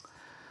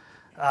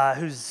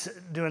who's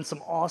doing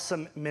some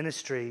awesome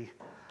ministry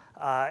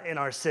in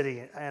our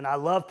city. And I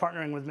love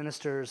partnering with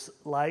ministers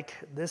like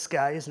this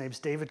guy. His name's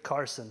David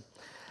Carson.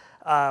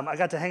 I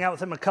got to hang out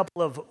with him a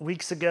couple of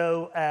weeks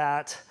ago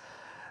at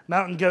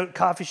Mountain Goat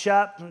Coffee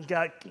Shop.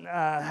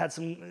 Had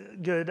some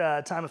good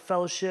time of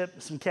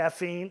fellowship, some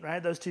caffeine,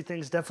 right? Those two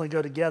things definitely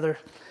go together.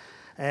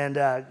 And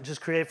just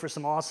create for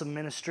some awesome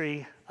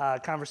ministry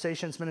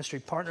conversations, ministry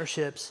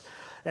partnerships.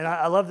 And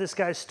I love this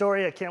guy's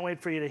story. I can't wait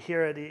for you to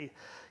hear it.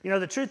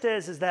 The truth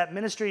is that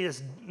ministry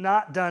is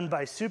not done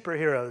by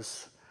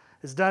superheroes.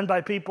 It's done by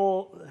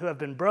people who have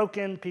been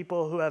broken,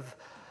 people who have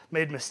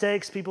made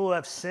mistakes, people who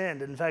have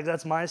sinned. In fact,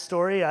 that's my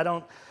story. I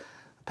don't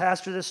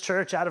pastor this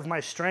church out of my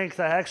strength.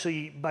 I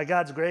actually, by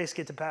God's grace,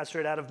 get to pastor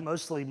it out of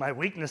mostly my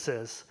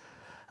weaknesses.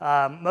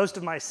 Most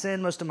of my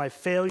sin, most of my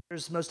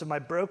failures, most of my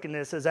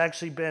brokenness has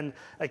actually been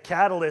a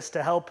catalyst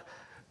to help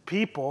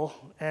people,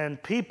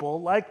 and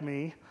people like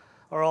me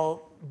are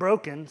all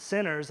broken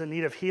sinners in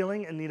need of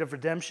healing, in need of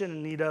redemption,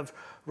 in need of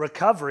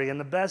recovery. And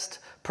the best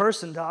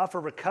person to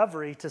offer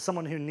recovery to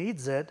someone who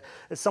needs it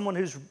is someone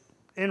who's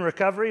in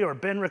recovery or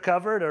been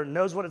recovered or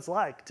knows what it's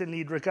like to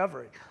need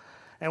recovery.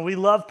 And we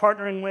love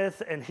partnering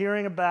with and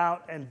hearing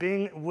about and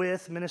being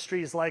with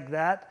ministries like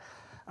that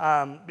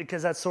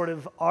because that's sort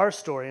of our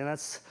story. And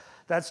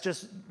that's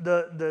just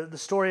the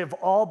story of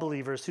all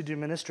believers who do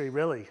ministry,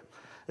 really,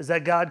 is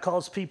that God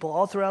calls people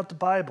all throughout the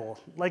Bible,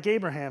 like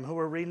Abraham, who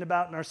we're reading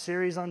about in our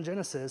series on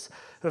Genesis,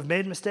 who have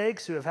made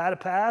mistakes, who have had a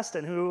past,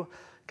 and who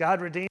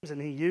God redeems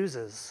and he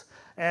uses.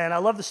 And I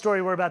love the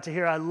story we're about to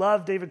hear. I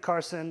love David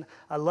Carson.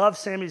 I love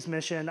Sammy's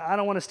mission. I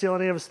don't want to steal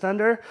any of his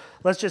thunder.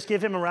 Let's just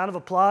give him a round of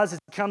applause as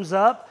he comes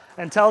up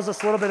and tells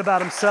us a little bit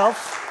about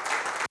himself.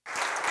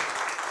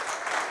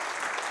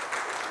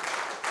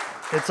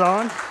 It's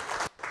on.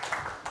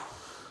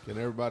 Can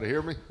everybody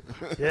hear me?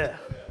 Yeah.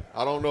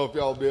 I don't know if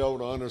y'all will be able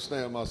to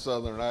understand my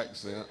southern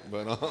accent,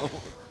 but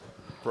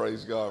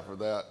praise God for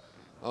that.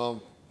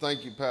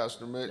 Thank you,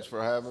 Pastor Mitch,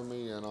 for having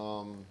me,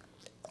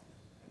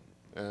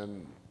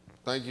 and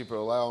thank you for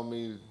allowing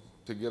me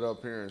to get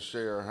up here and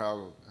share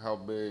how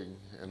big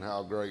and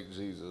how great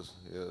Jesus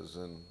is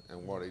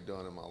and what He's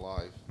done in my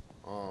life.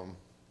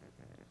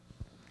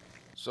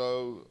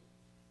 So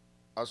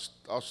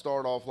I'll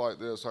start off like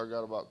this. I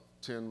got about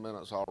 10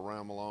 minutes. I'll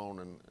ramble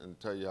on and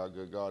tell you how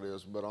good God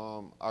is. But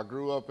I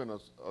grew up in a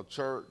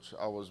church.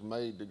 I was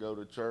made to go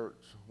to church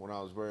when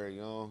I was very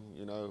young,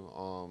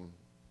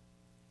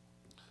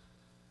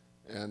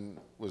 and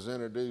was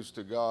introduced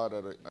to God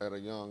at a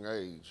young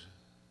age.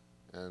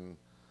 And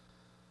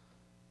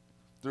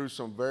through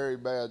some very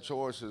bad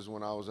choices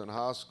when I was in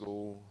high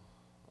school,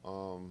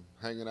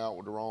 hanging out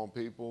with the wrong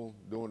people,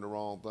 doing the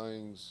wrong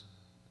things,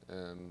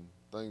 and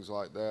things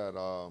like that,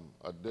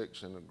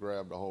 addiction had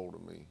grabbed a hold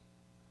of me.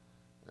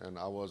 And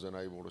I wasn't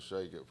able to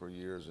shake it for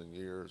years and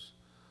years.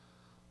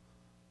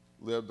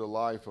 Lived a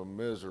life of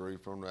misery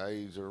from the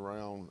age of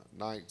around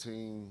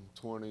 19,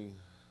 20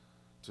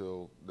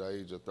 till the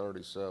age of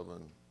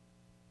 37.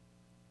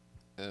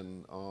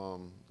 And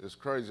it's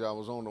crazy. I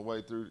was on the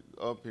way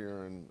up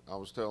here, and I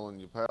was telling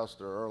you,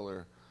 Pastor,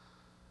 earlier,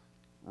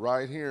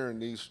 right here in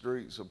these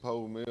streets of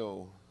Poe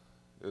Mill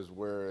is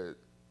where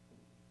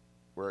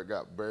it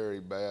got very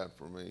bad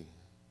for me.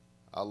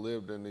 I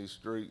lived in these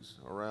streets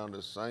around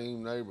the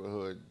same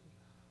neighborhood,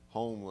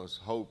 homeless,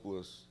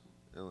 hopeless,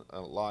 in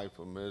a life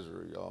of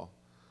misery, y'all.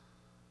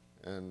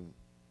 And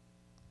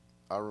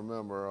I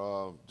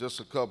remember just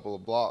a couple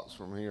of blocks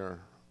from here,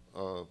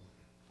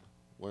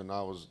 when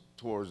I was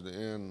towards the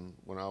end,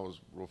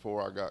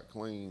 before I got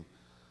clean,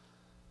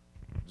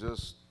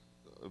 just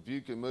if you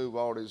can move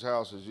all these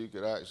houses, you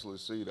could actually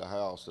see the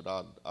house that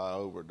I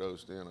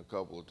overdosed in a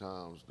couple of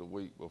times the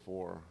week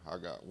before I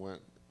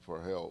went for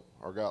help,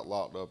 or got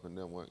locked up and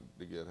then went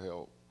to get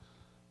help.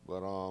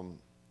 But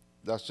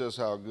that's just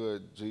how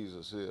good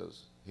Jesus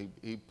is.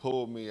 He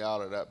pulled me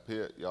out of that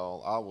pit,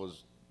 y'all. I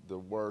was the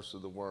worst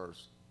of the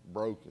worst,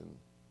 broken.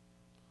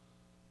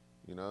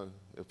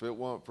 If it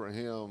weren't for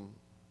Him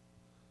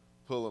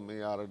pulling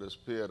me out of this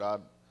pit,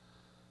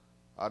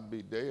 I'd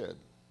be dead.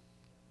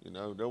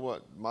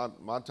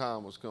 My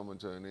time was coming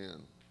to an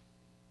end.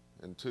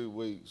 In 2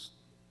 weeks,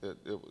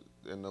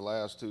 in the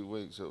last 2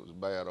 weeks, it was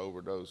bad,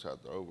 overdose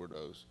after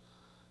overdose.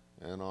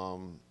 And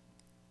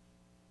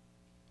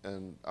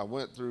I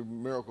went through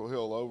Miracle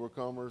Hill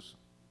Overcomers.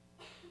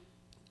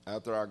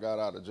 After I got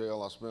out of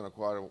jail, I spent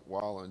quite a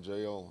while in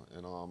jail,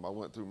 and I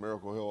went through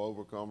Miracle Hill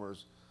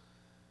Overcomers.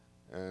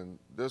 And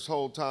this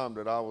whole time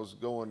that I was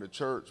going to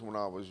church when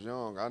I was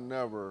young, I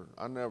never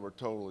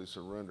totally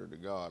surrendered to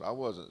God. I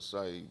wasn't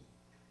saved,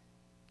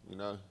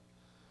 But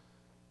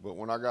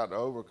when I got to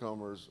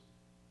Overcomers,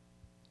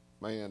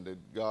 man, did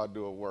God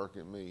do a work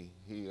in me.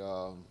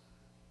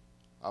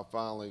 I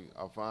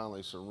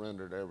finally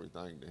surrendered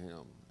everything to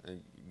Him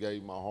and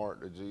gave my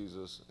heart to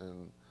Jesus.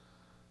 And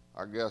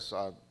I guess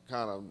I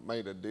kind of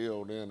made a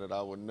deal then that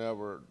I would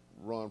never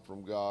run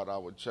from God. I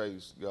would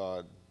chase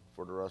God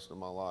for the rest of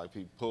my life.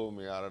 He pulled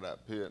me out of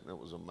that pit, and it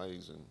was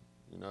amazing,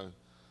 And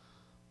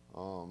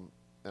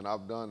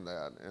I've done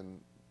that. And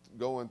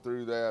going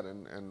through that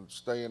and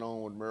staying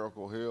on with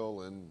Miracle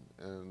Hill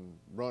and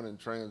running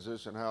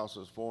transition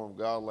houses for them,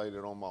 God laid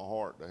it on my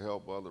heart to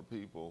help other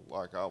people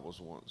like I was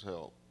once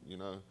helped, you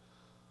know.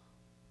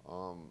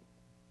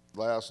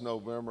 Last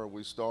November,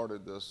 we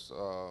started this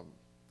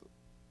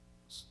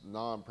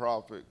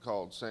nonprofit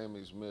called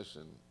Sammy's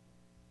Mission.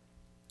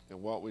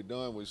 And what we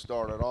done, we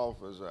started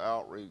off as an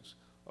outreach.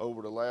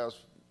 Over the last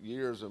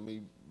years of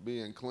me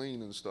being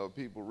clean and stuff,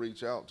 people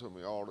reach out to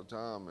me all the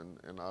time,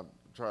 and I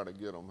try to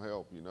get them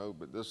help, you know.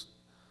 But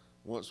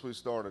once we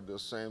started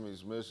this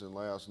Sammy's Mission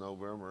last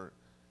November,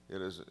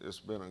 it's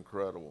been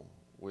incredible.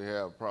 We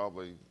have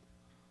probably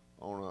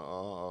on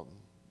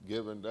a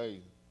given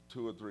day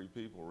 2 or 3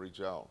 people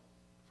reach out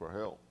for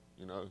help,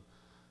 you know,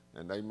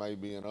 and they may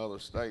be in other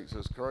states.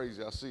 It's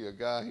crazy. I see a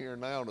guy here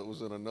now that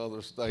was in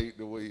another state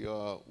that we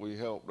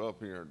helped up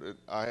here.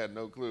 I had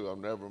no clue. I've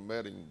never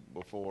met him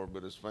before,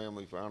 but his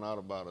family found out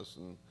about us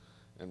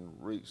and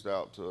reached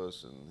out to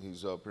us, and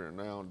he's up here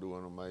now and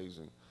doing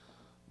amazing.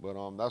 But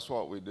that's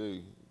what we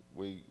do.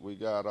 We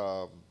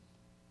got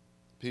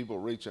people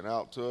reaching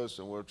out to us,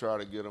 and we'll try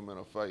to get them in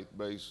a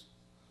faith-based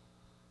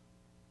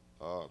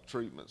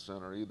treatment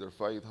center, either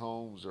faith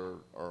homes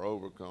or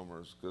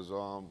overcomers, because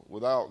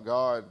without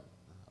God,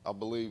 I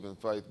believe in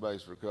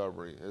faith-based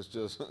recovery. It's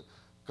just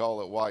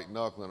call it white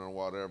knuckling or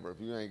whatever. If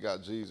you ain't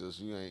got Jesus,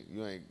 you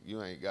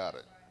ain't got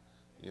it.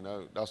 You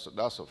know,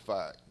 that's a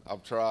fact.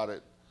 I've tried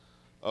it.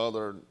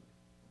 Other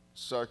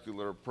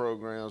secular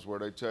programs where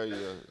they tell you,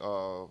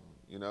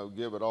 you know,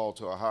 give it all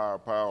to a higher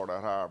power.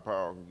 That higher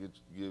power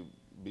can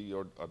be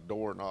a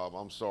doorknob.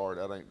 I'm sorry,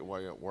 that ain't the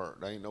way it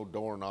worked. There ain't no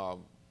doorknob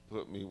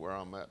put me where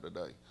I'm at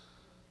today.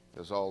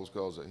 It's all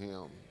because of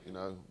him, you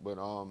know. But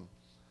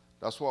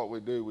that's what we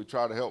do. We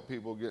try to help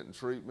people get in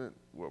treatment.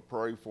 We'll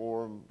pray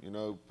for them, you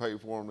know, pay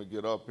for them to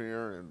get up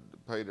here and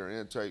pay their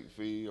intake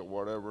fee or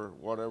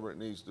whatever it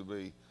needs to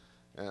be.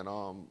 And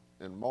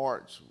in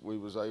March, we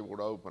was able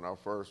to open our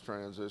first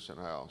transition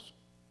house,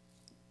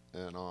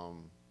 and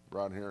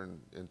right here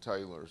in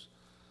Taylor's.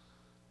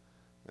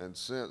 And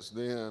since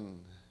then,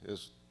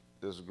 it's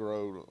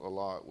grown a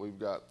lot. We've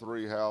got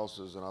 3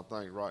 houses, and I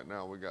think right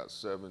now we got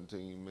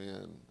 17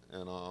 men.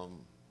 And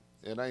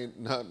it ain't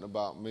nothing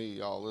about me,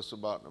 y'all. It's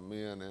about the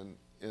men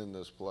in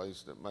this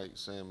place that make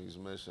Sammy's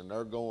Mission.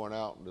 They're going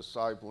out and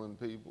discipling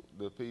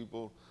the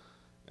people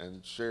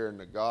and sharing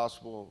the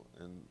gospel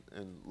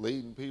and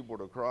leading people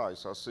to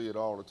Christ. I see it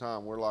all the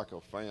time. We're like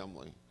a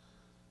family,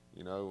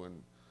 you know,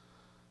 and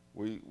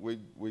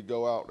we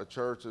go out to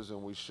churches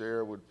and we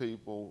share with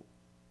people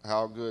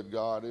how good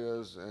God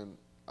is. And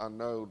I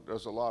know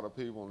there's a lot of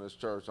people in this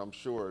church, I'm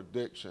sure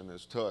addiction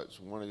has touched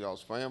one of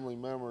y'all's family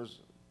members,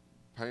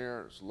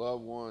 parents,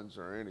 loved ones,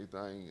 or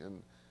anything.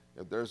 And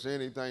if there's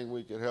anything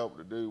we could help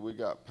to do, we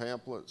got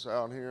pamphlets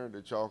out here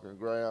that y'all can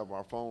grab.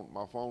 My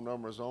phone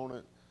number's on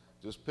it.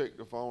 Just pick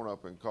the phone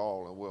up and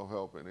call, and we'll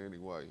help in any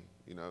way.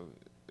 You know,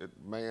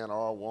 man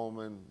or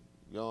woman,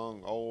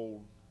 young,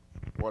 old,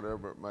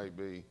 whatever it may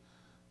be.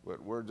 But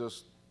we're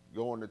just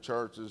going to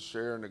churches,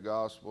 sharing the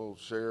gospel,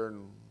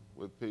 sharing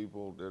with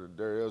people that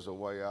there is a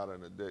way out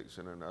of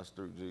addiction, and that's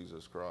through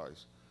Jesus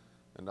Christ.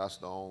 And that's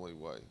the only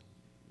way,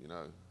 you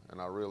know,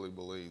 and I really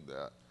believe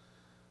that.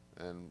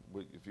 And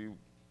if you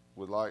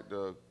would like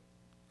to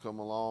come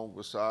along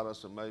beside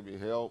us and maybe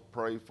help,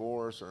 pray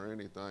for us or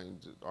anything,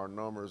 our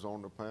number's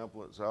on the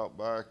pamphlets out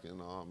back, and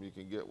you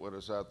can get with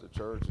us at the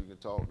church. You can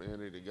talk to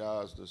any of the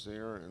guys that's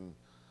here, and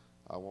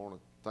I want to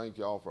thank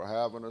y'all for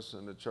having us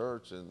in the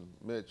church. And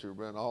Mitch, you've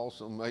been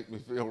awesome, make me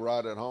feel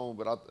right at home.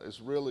 But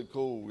it's really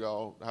cool,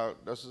 y'all.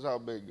 This is how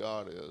big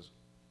God is.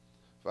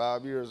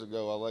 5 years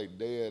ago, I lay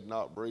dead,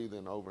 not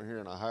breathing, over here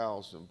in a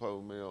house in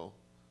Poe Mill,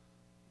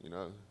 you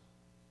know,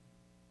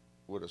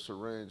 with a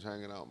syringe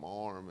hanging out my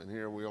arm, and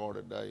here we are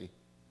today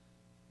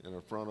in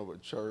the front of a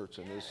church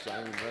in this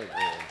same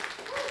neighborhood.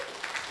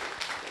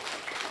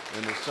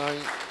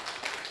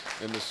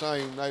 In the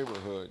same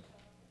neighborhood.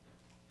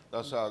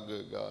 That's how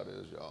good God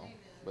is, y'all.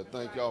 But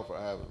thank y'all for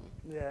having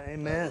me. Yeah,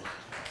 amen.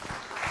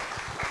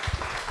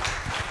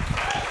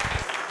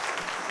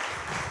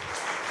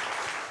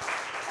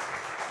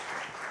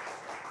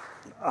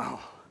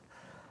 Oh,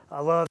 I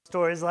love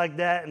stories like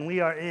that, and we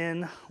are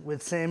in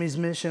with Sammy's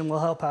Mission. We'll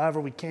help however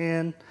we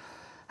can,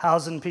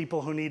 housing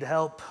people who need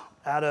help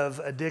out of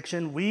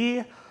addiction.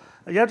 You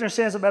have to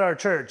understand something about our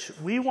church.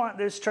 We want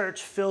this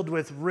church filled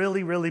with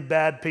really, really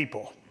bad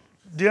people.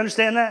 Do you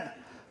understand that?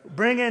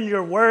 Bring in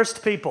your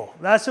worst people.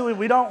 That's who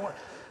we don't want.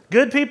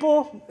 Good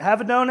people,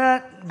 have a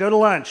donut, go to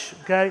lunch,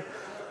 okay?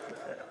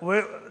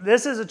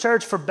 This is a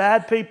church for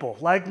bad people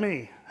like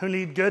me who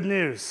need good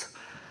news.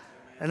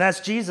 And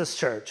that's Jesus'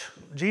 church.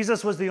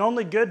 Jesus was the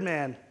only good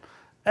man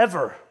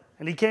ever.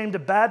 And he came to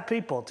bad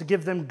people to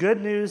give them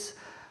good news,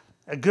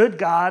 a good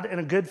God, and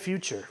a good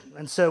future.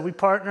 And so we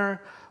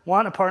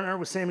want to partner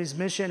with Sammy's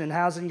Mission and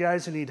housing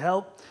guys who need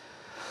help.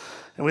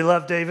 And we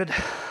love David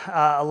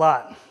a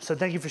lot. So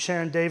thank you for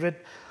sharing, David.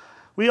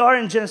 We are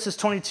in Genesis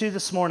 22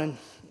 this morning.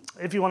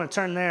 If you want to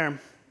turn there,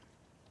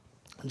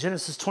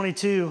 Genesis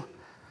 22,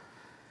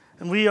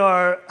 And we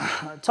are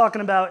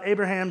talking about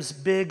Abraham's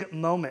big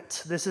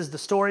moment. This is the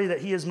story that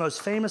he is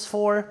most famous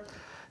for.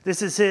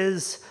 This is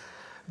his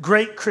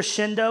great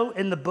crescendo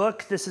in the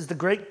book. This is the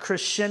great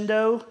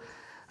crescendo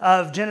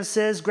of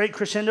Genesis, great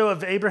crescendo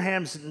of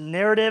Abraham's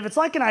narrative. It's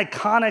like an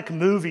iconic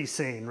movie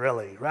scene,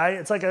 really, right?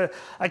 It's like an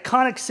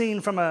iconic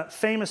scene from a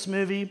famous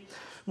movie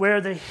where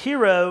the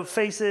hero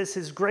faces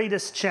his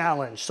greatest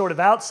challenge, sort of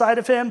outside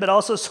of him, but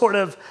also sort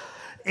of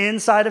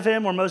inside of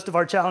him, where most of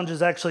our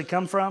challenges actually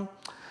come from.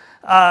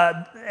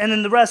 And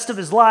in the rest of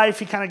his life,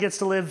 he kind of gets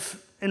to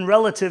live in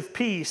relative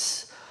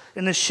peace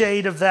in the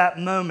shade of that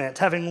moment.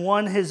 Having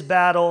won his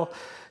battle,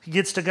 he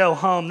gets to go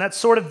home. That's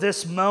sort of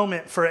this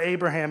moment for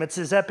Abraham. It's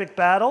his epic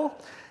battle.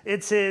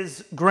 It's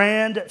his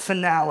grand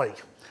finale.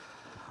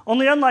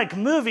 Only unlike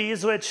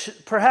movies, which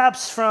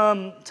perhaps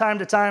from time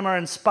to time are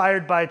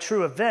inspired by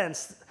true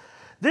events,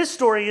 this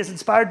story is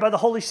inspired by the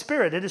Holy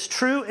Spirit. It is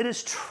true. It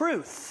is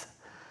truth.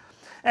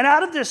 And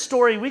out of this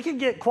story, we can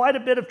get quite a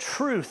bit of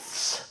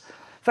truths.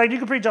 In fact, you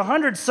could preach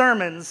 100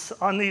 sermons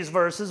on these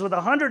verses with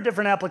 100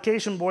 different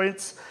application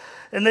points,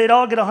 and they'd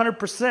all get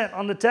 100%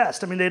 on the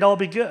test. I mean, they'd all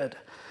be good.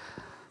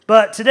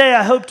 But today,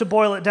 I hope to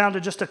boil it down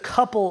to just a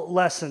couple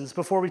lessons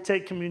before we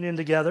take communion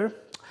together.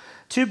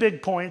 2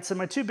 big points, and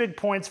my 2 big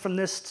points from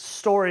this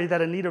story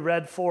that Anita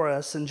read for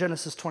us in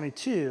Genesis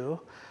 22,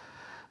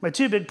 my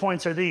 2 big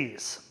points are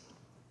these.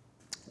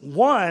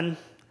 One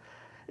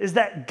is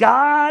that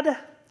God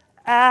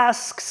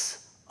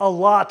asks a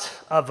lot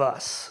of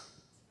us.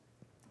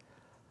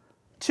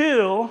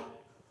 2,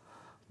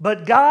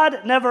 but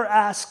God never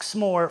asks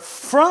more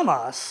from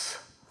us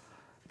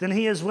than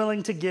he is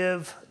willing to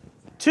give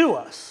to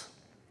us.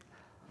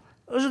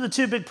 Those are the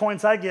 2 big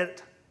points I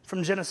get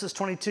from Genesis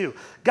 22.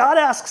 God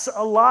asks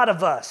a lot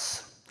of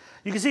us.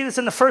 You can see this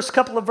in the first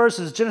couple of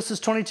verses. Genesis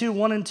 22,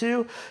 1 and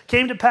 2.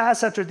 Came to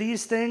pass after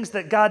these things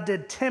that God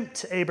did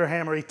tempt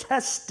Abraham, or he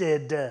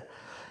tested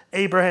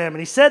Abraham. And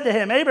he said to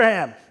him,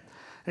 Abraham.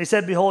 And he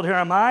said, behold, here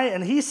am I.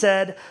 And he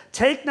said,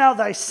 take now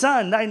thy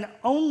son, thine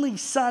only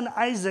son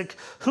Isaac,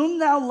 whom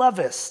thou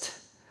lovest,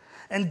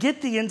 and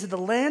get thee into the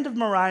land of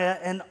Moriah,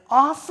 and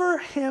offer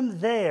him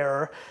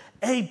there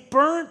a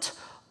burnt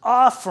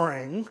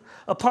offering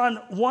upon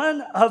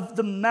one of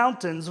the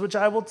mountains which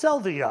I will tell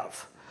thee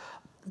of.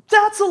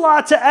 That's a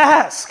lot to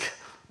ask.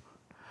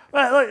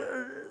 Right,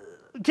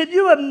 can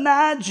you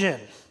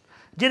imagine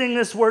getting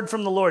this word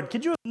from the Lord?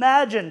 Could you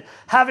imagine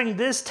having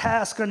this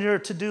task on your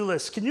to-do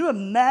list? Can you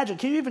imagine,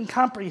 can you even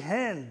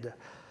comprehend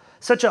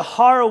such a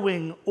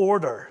harrowing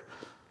order?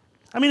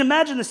 I mean,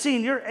 imagine the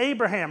scene. You're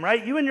Abraham,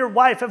 right? You and your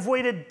wife have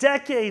waited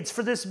decades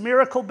for this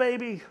miracle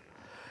baby.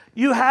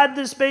 You had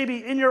this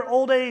baby in your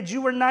old age.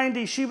 You were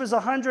 90, she was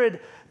 100.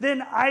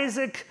 Then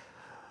Isaac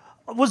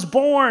was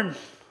born.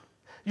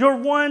 Your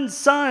one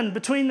son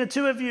between the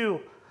two of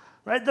you,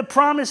 right? The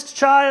promised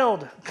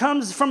child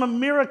comes from a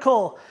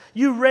miracle.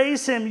 You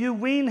raise him, you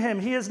wean him.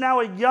 He is now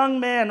a young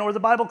man, or the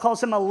Bible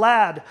calls him a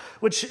lad,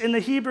 which in the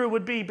Hebrew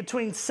would be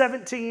between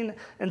 17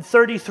 and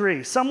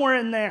 33, somewhere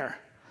in there.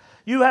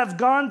 You have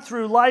gone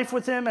through life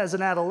with him as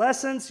an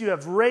adolescent. You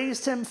have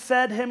raised him,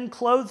 fed him,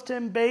 clothed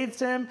him,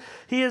 bathed him.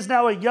 He is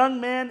now a young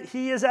man.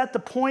 He is at the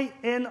point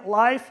in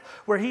life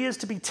where he is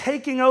to be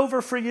taking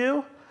over for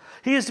you.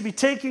 He is to be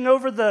taking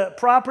over the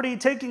property,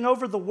 taking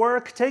over the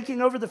work,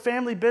 taking over the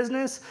family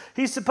business.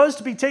 He's supposed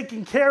to be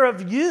taking care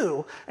of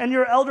you and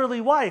your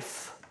elderly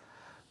wife.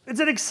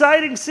 It's an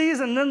exciting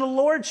season. Then the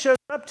Lord shows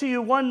up to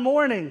you one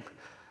morning,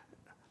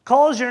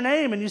 calls your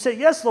name, and you say,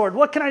 yes, Lord,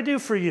 what can I do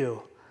for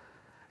you?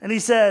 And he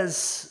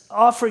says,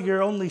 offer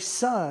your only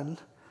son,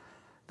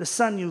 the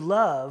son you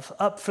love,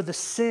 up for the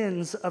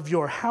sins of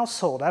your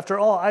household. After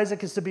all,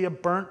 Isaac is to be a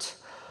burnt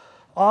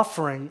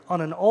offering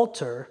on an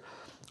altar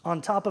on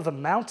top of a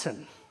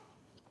mountain.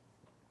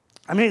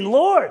 I mean,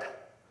 Lord,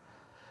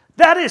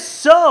 that is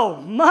so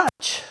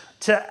much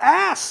to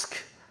ask.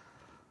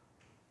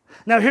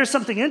 Now, here's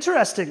something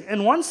interesting.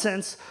 In one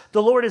sense,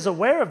 the Lord is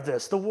aware of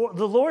this. The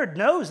Lord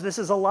knows this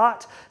is a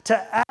lot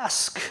to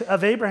ask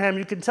of Abraham.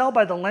 You can tell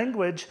by the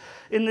language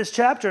in this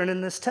chapter and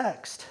in this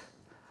text.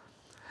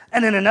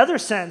 And in another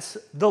sense,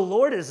 the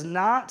Lord is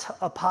not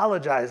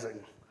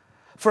apologizing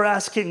for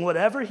asking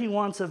whatever he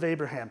wants of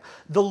Abraham.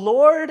 The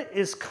Lord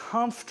is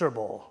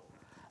comfortable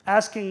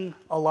asking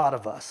a lot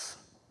of us.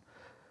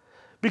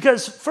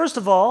 Because, first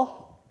of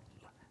all,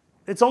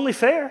 it's only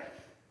fair.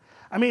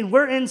 I mean,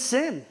 we're in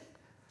sin.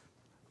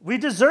 We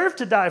deserve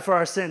to die for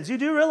our sins. You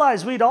do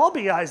realize we'd all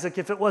be Isaac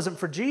if it wasn't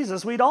for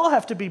Jesus. We'd all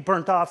have to be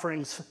burnt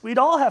offerings. We'd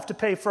all have to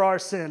pay for our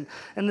sin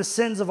and the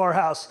sins of our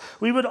house.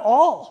 We would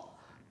all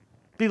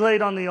be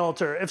laid on the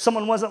altar if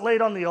someone wasn't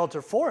laid on the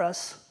altar for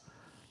us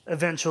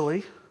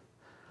eventually.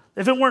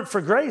 If it weren't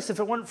for grace, if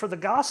it weren't for the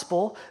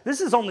gospel, this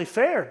is only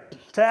fair.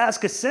 To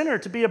ask a sinner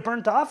to be a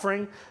burnt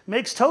offering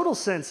makes total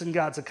sense in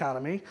God's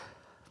economy.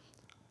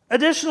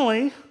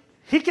 Additionally,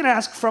 he can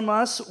ask from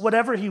us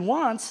whatever he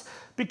wants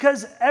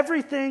because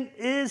everything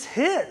is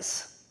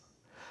his.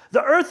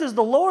 The earth is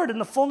the Lord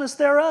and the fullness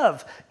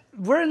thereof.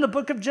 we're in the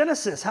book of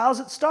Genesis. How does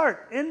it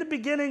start? In the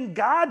beginning,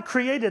 God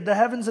created the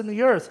heavens and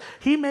the earth.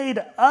 He made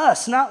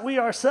us, not we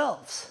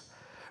ourselves.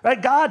 Right?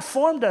 God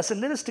formed us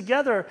and knit us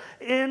together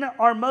in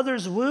our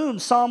mother's womb,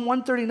 Psalm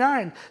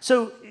 139.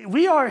 So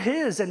we are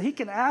his, and he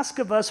can ask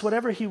of us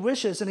whatever he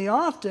wishes, and he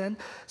often,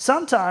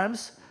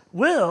 sometimes,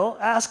 will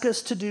ask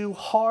us to do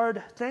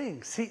hard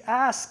things. He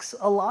asks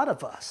a lot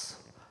of us.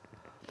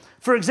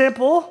 For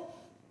example,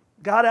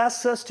 God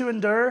asks us to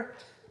endure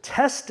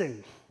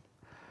testing.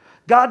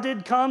 God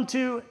did come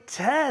to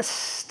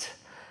test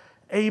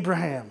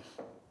Abraham.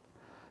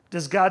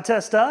 Does God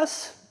test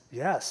us?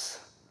 Yes.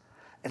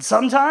 And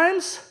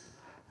sometimes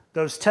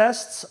those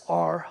tests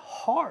are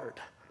hard.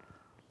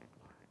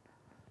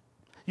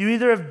 You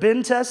either have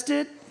been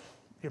tested,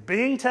 you're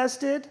being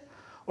tested,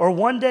 or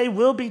one day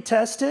will be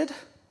tested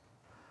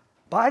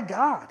by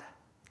God.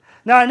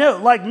 Now I know,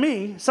 like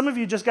me, some of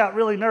you just got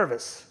really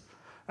nervous.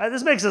 Right?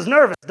 This makes us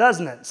nervous,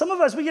 doesn't it? Some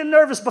of us, we get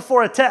nervous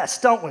before a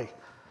test, don't we?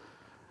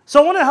 So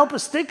I want to help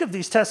us think of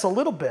these tests a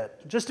little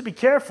bit, just to be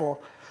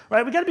careful.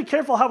 Right? We got to be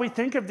careful how we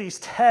think of these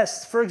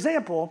tests. For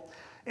example,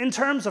 in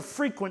terms of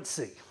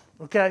frequency,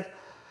 okay?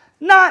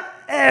 Not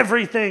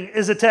everything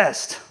is a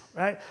test,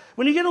 right?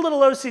 When you get a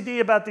little OCD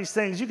about these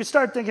things, you can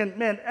start thinking,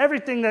 man,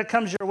 everything that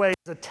comes your way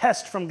is a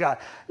test from God.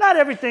 Not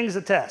everything's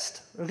a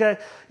test, okay?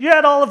 You're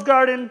at Olive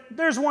Garden,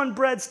 there's one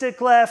breadstick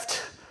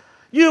left.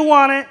 You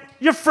want it,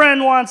 your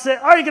friend wants it.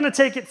 Are you going to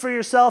take it for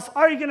yourself?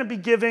 Are you going to be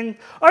giving?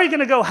 Are you going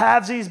to go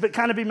halvesies but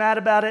kind of be mad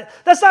about it?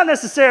 That's not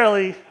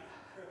necessarily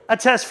a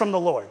test from the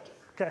Lord,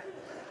 okay?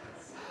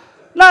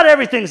 Not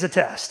everything's a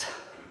test.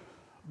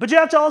 But you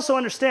have to also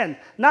understand,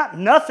 not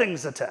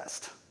nothing's a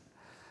test.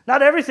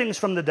 Not everything's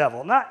from the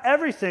devil. Not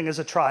everything is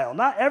a trial.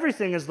 Not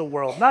everything is the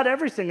world. Not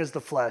everything is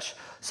the flesh.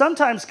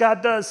 Sometimes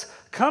God does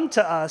come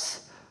to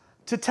us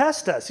to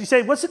test us. You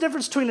say, what's the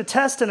difference between a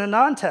test and a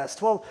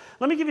non-test? Well,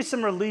 let me give you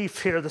some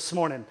relief here this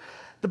morning.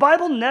 The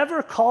Bible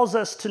never calls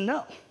us to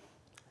know.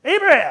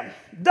 Abraham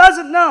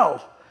doesn't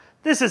know.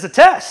 This is a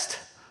test.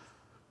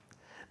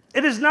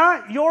 It is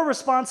not your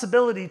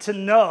responsibility to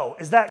know,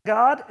 is that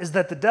God? Is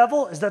that the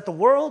devil? Is that the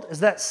world?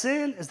 Is that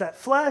sin? Is that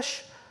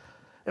flesh?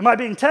 Am I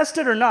being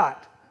tested or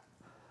not?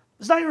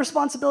 It's not your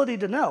responsibility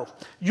to know.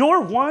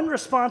 Your one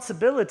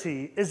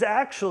responsibility is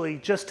actually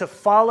just to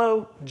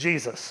follow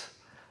Jesus.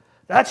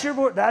 That's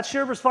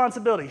your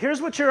responsibility. Here's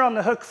what you're on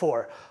the hook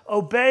for.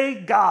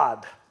 Obey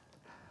God,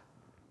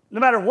 no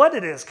matter what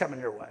it is coming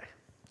your way.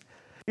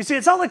 You see,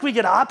 it's not like we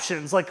get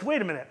options, like,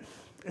 wait a minute,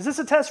 is this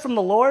a test from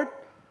the Lord?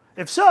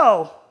 If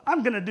so,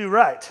 I'm going to do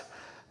right.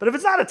 But if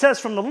it's not a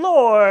test from the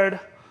Lord,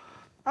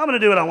 I'm going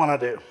to do what I want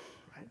to do.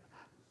 Right?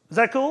 Is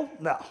that cool?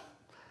 No.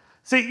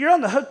 See, you're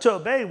on the hook to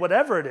obey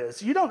whatever it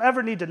is. You don't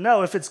ever need to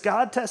know if it's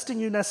God testing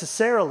you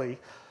necessarily.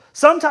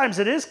 Sometimes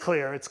it is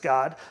clear it's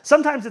God.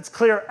 Sometimes it's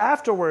clear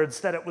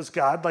afterwards that it was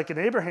God, like in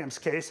Abraham's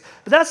case.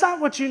 But that's not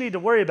what you need to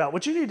worry about.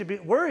 What you need to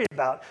worry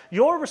about,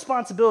 your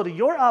responsibility,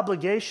 your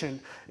obligation,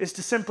 is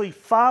to simply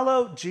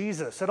follow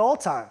Jesus at all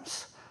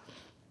times,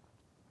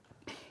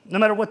 no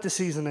matter what the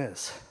season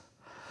is.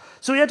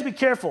 So we have to be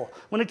careful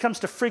when it comes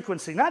to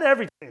frequency. Not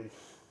everything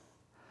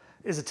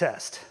is a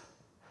test,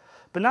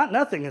 but not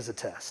nothing is a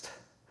test.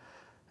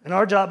 And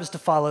our job is to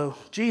follow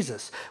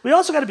Jesus. We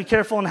also got to be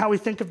careful in how we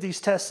think of these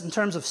tests in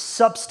terms of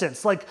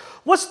substance. Like,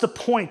 what's the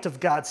point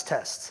of God's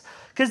tests?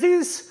 Because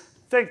these,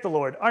 thank the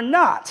Lord, are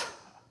not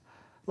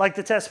like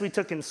the tests we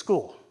took in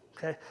school.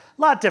 Okay,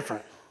 a lot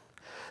different.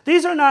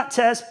 These are not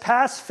tests,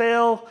 pass,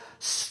 fail,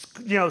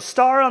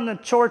 star on the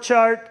chore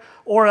chart,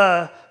 or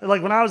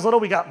like when I was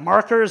little, we got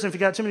markers. And if you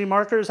got too many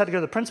markers, had to go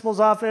to the principal's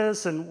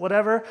office and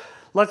whatever.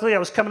 Luckily, I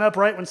was coming up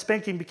right when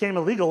spanking became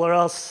illegal, or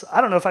else I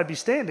don't know if I'd be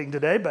standing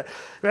today. But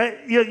right,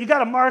 you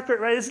got a marker,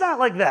 right? It's not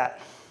like that.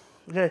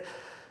 Okay,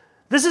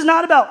 this is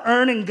not about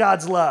earning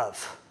God's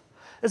love.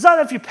 It's not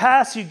if you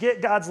pass, you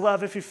get God's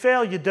love. If you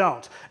fail, you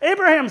don't.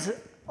 Abraham's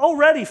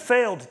already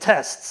failed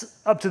tests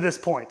up to this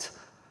point.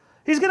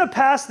 He's going to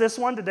pass this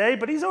one today,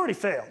 but he's already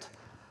failed,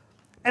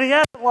 and he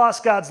hasn't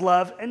lost God's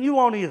love, and you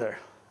won't either.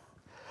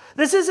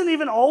 This isn't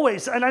even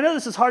always, and I know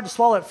this is hard to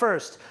swallow at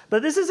first,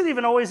 but this isn't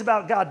even always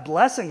about God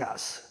blessing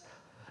us.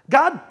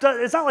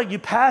 It's not like you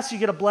pass, you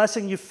get a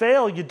blessing, you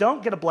fail, you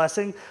don't get a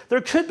blessing. There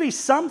could be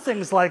some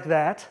things like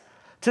that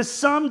to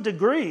some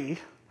degree,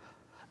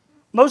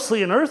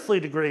 mostly an earthly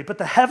degree, but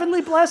the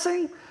heavenly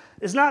blessing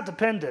is not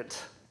dependent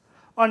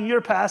on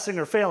your passing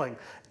or failing.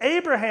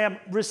 Abraham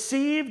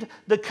received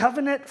the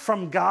covenant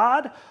from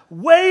God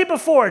way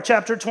before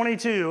chapter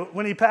 22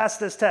 when he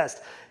passed this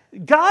test.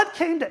 God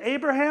came to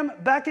Abraham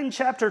back in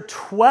chapter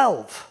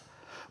 12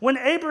 when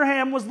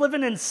Abraham was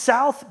living in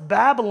South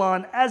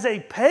Babylon as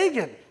a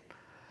pagan.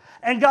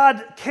 And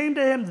God came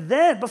to him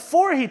then,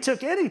 before he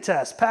took any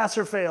test, pass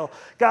or fail.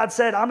 God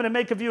said, I'm going to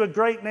make of you a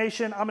great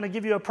nation. I'm going to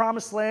give you a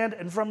promised land,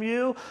 and from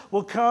you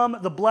will come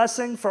the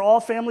blessing for all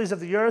families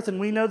of the earth, and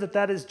we know that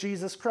that is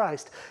Jesus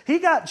Christ. He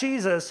got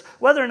Jesus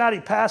whether or not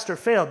he passed or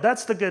failed.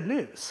 That's the good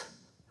news.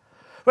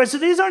 Right, so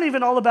these aren't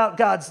even all about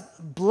God's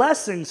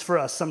blessings for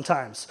us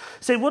sometimes.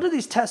 Say, what are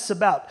these tests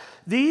about?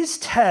 These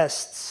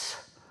tests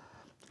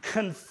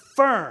confirm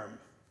confirm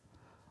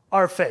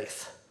our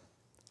faith.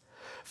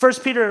 1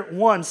 Peter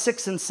 1,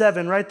 6 and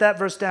 7, write that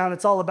verse down.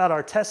 It's all about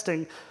our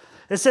testing.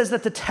 It says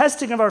that the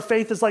testing of our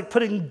faith is like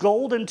putting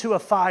gold into a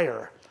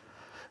fire.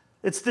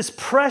 It's this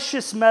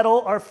precious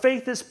metal. Our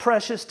faith is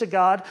precious to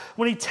God.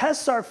 When he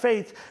tests our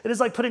faith, it is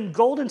like putting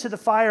gold into the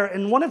fire,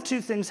 and one of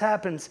two things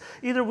happens.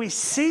 Either we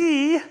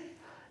see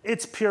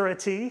its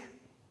purity,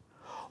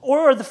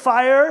 or the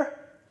fire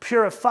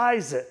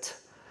purifies it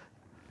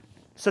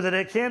so that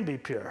it can be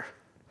pure.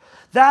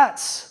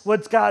 That's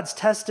what God's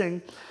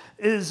testing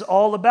is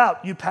all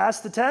about. You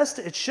pass the test,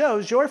 it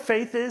shows your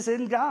faith is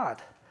in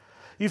God.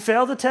 You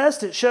fail the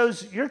test, it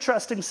shows you're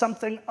trusting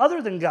something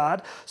other than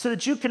God so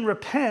that you can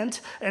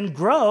repent and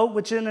grow,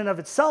 which in and of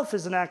itself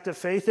is an act of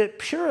faith. It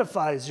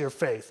purifies your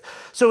faith.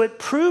 So it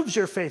proves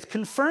your faith,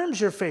 confirms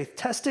your faith.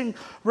 Testing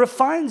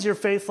refines your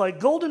faith like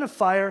gold in a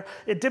fire.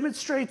 It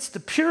demonstrates the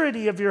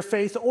purity of your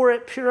faith, or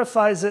it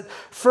purifies it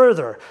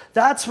further.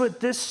 That's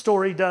what this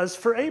story does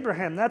for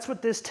Abraham. That's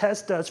what this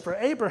test does for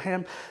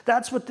Abraham.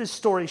 That's what this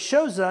story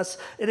shows us.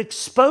 It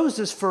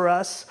exposes for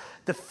us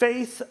the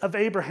faith of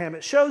Abraham.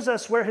 It shows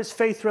us where his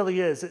faith really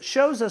is. It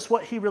shows us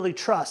what he really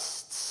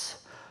trusts.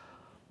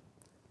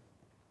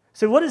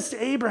 So what does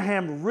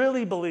Abraham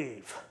really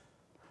believe?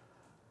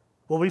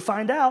 Well, we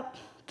find out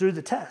through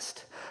the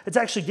test. It's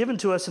actually given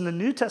to us in the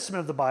New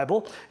Testament of the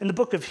Bible. In the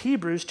book of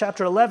Hebrews,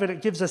 chapter 11,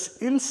 it gives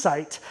us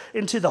insight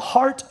into the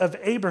heart of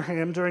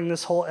Abraham during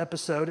this whole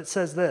episode. It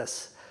says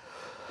this: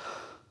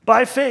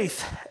 by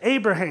faith,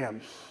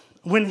 Abraham,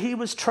 when he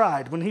was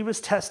tried, when he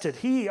was tested,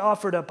 he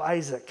offered up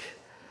Isaac.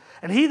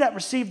 And he that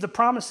received the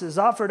promises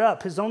offered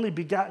up his only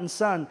begotten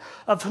son,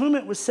 of whom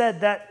it was said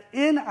that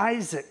in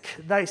Isaac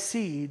thy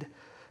seed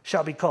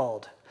shall be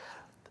called,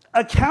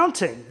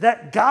 accounting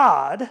that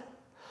God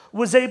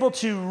was able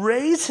to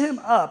raise him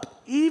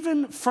up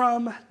even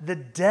from the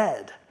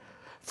dead,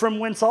 from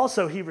whence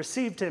also he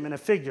received him in a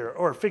figure,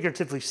 or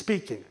figuratively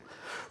speaking.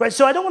 Right,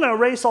 so I don't want to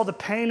erase all the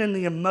pain and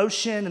the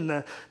emotion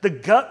and the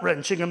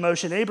gut-wrenching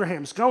emotion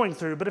Abraham's going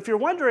through, but if you're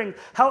wondering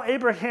how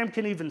Abraham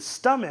can even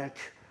stomach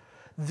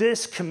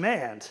this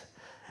command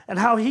and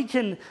how he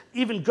can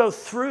even go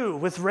through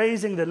with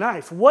raising the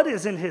knife, what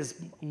is in his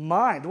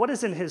mind? What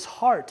is in his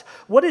heart?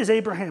 What is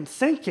Abraham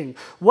thinking?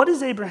 What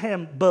is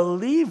Abraham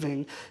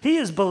believing? He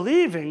is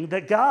believing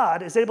that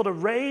God is able to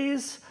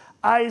raise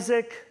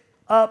Isaac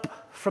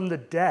up from the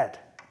dead.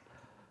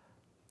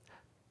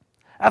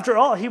 After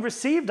all, he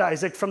received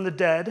Isaac from the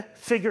dead,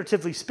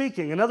 figuratively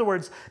speaking. In other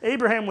words,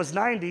 Abraham was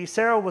 90,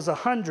 Sarah was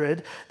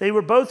 100. They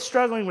were both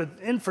struggling with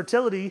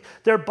infertility.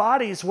 Their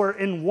bodies were,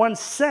 in one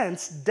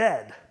sense,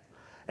 dead.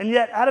 And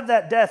yet, out of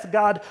that death,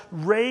 God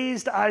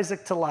raised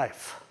Isaac to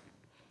life.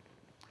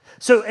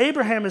 So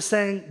Abraham is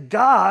saying,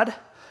 God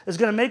is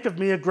going to make of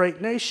me a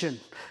great nation.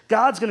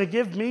 God's going to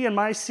give me and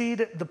my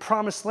seed the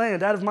promised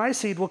land. Out of my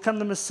seed will come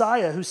the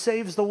Messiah who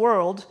saves the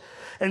world.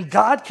 And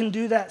God can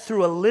do that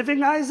through a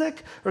living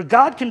Isaac, or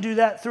God can do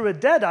that through a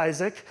dead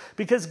Isaac,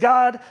 because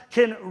God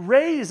can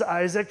raise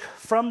Isaac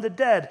from the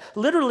dead.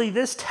 Literally,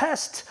 this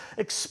test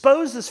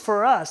exposes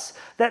for us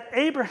that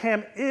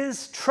Abraham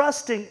is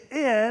trusting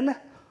in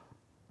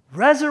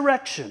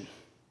resurrection.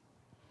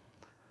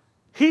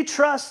 He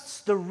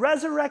trusts the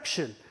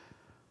resurrection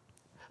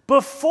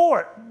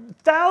before,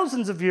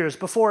 thousands of years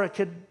before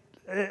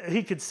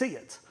he could see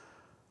it.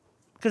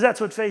 Because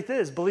that's what faith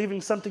is, believing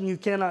something you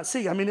cannot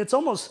see. I mean, it's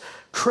almost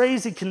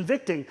crazy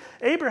convicting.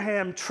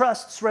 Abraham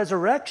trusts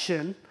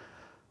resurrection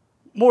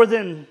more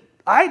than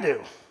I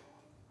do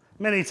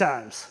many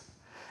times.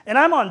 And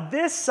I'm on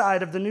this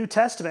side of the New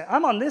Testament.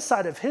 I'm on this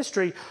side of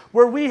history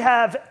where we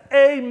have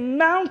a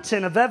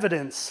mountain of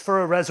evidence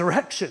for a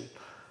resurrection,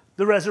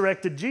 the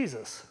resurrected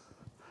Jesus.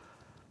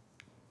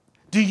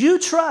 Do you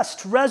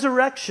trust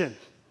resurrection?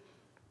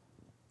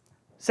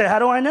 Say, how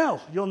do I know?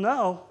 You'll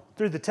know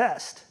through the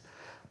test.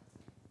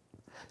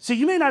 So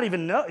you may not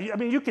even know. I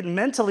mean, you can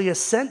mentally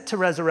assent to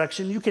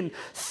resurrection. You can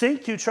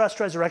think you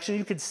trust resurrection.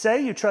 You could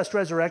say you trust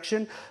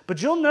resurrection.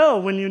 But you'll know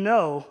when you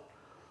know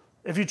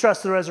if you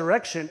trust the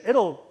resurrection.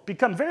 It'll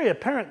become very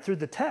apparent through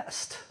the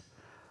test.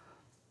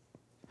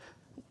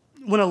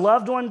 When a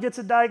loved one gets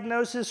a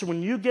diagnosis, or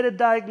when you get a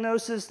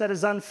diagnosis that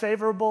is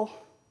unfavorable,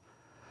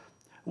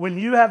 when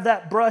you have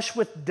that brush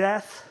with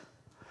death,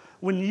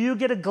 when you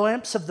get a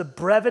glimpse of the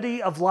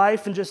brevity of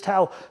life and just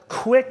how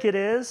quick it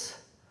is,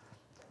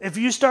 if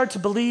you start to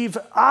believe,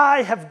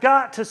 I have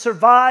got to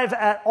survive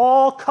at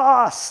all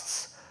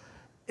costs,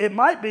 it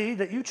might be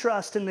that you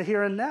trust in the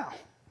here and now,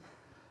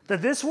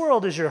 that this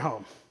world is your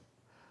home.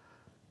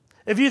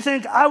 If you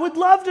think, I would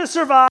love to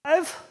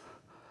survive,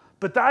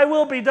 but thy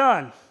will be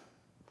done.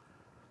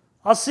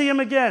 I'll see him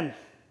again.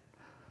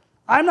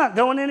 I'm not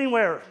going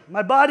anywhere.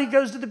 My body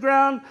goes to the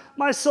ground.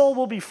 My soul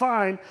will be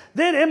fine.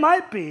 Then it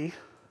might be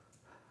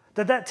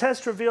that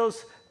test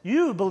reveals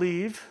you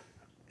believe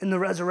in the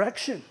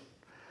resurrection.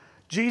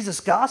 Jesus'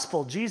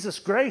 gospel, Jesus'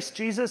 grace,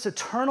 Jesus'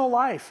 eternal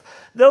life.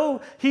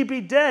 Though he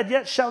be dead,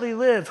 yet shall he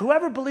live.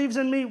 Whoever believes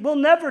in me will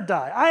never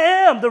die. I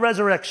am the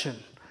resurrection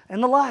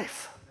and the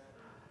life.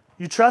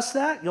 You trust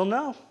that? You'll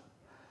know.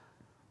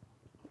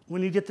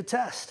 when you get the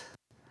test.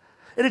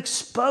 It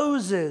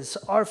exposes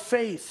our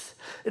faith.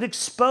 It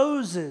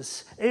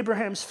exposes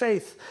Abraham's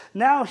faith.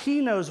 Now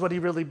he knows what he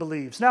really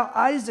believes. Now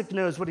Isaac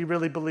knows what he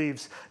really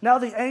believes. Now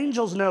the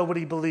angels know what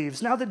he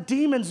believes. Now the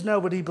demons know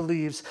what he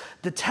believes.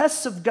 The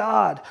tests of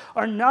God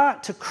are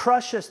not to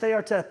crush us. They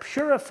are to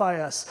purify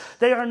us.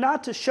 They are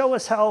not to show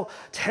us how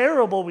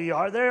terrible we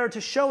are. They are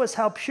to show us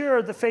how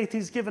pure the faith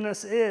he's given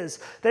us is.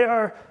 They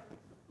are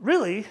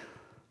really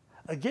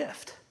a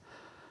gift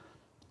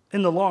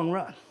in the long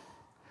run.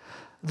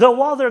 Though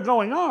while they're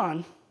going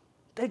on,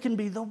 they can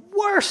be the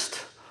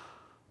worst.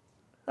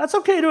 That's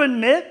okay to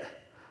admit.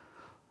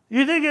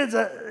 You think it's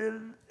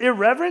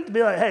irreverent to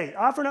be like, hey,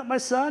 offering up my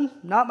son,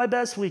 not my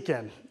best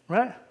weekend,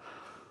 right?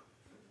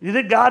 You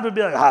think God would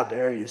be like, how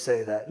dare you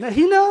say that? No,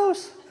 he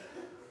knows.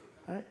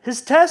 Right?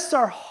 His tests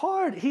are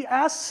hard. He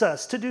asks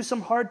us to do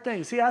some hard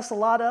things. He asks a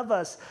lot of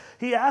us.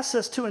 He asks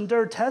us to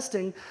endure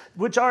testing,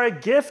 which are a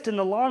gift in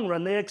the long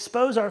run. They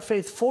expose our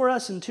faith for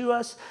us and to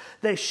us.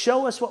 They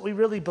show us what we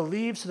really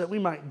believe so that we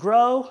might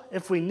grow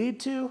if we need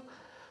to.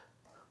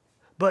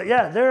 But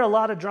yeah, there are a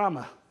lot of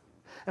drama.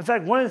 In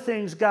fact, one of the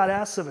things God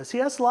asks of us,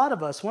 he asks a lot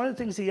of us, one of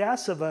the things he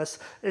asks of us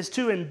is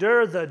to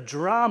endure the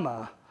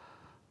drama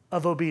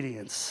of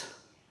obedience.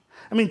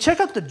 I mean, check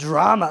out the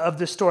drama of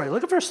this story.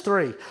 Look at verse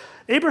 3.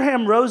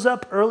 Abraham rose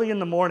up early in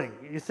the morning.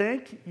 You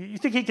think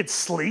he could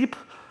sleep?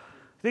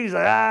 You think he's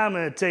like, I'm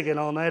going to take an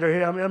all-nighter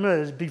here. I'm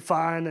going to be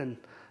fine and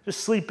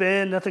just sleep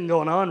in. Nothing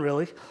going on,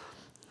 really.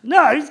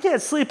 No, he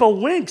can't sleep a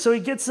wink, so he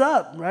gets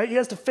up, right? He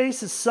has to face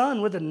his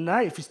son with a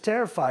knife. He's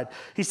terrified.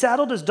 He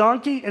saddled his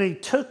donkey, and he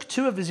took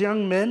 2 of his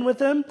young men with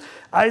him.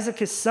 Isaac,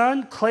 his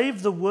son,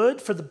 clave the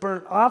wood for the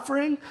burnt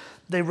offering.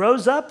 They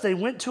rose up. They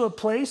went to a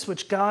place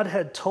which God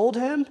had told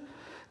him.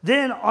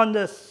 Then on the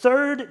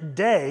 3rd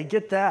day,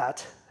 get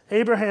that,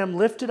 Abraham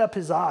lifted up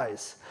his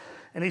eyes,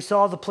 and he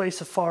saw the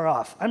place afar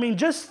off. I mean,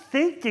 just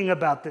thinking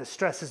about this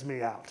stresses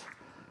me out.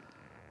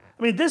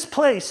 I mean, this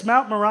place,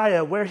 Mount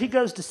Moriah, where he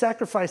goes to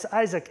sacrifice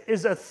Isaac,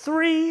 is a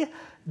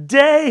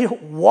 3-day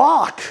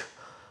walk.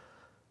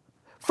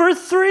 For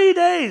 3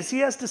 days, he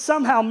has to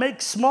somehow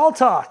make small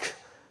talk.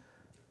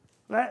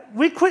 Right?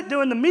 We quit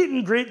doing the meet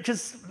and greet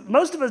because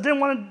most of us didn't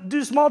want to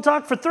do small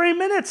talk for 3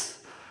 minutes.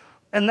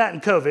 And that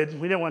in COVID,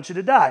 we didn't want you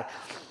to die,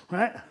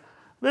 right?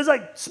 But it's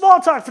like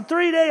small talk for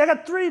 3 days. I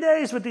got 3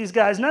 days with these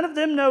guys. None of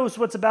them knows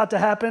what's about to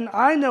happen.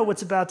 I know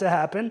what's about to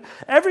happen.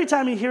 Every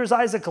time he hears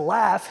Isaac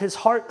laugh, his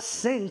heart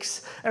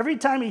sinks. Every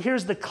time he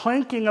hears the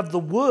clanking of the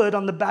wood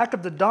on the back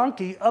of the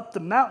donkey up the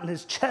mountain,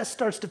 his chest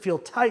starts to feel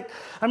tight.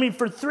 I mean,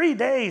 for 3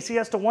 days, he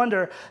has to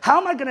wonder, how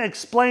am I going to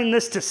explain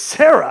this to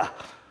Sarah?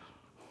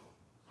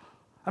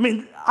 I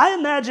mean, I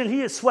imagine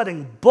he is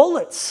sweating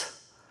bullets.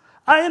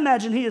 I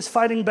imagine he is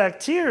fighting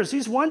back tears.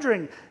 He's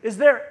wondering, is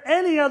there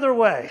any other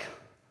way?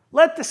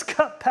 Let this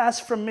cup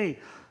pass from me.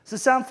 Does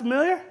this sound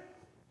familiar?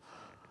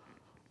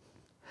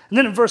 And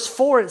then in verse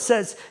 4, it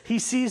says, he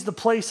sees the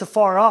place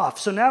afar off.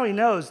 So now he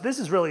knows this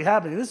is really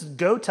happening. This is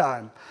go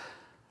time.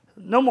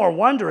 No more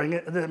wondering.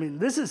 I mean,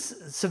 this is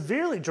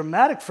severely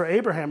dramatic for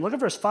Abraham. Look at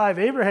verse 5.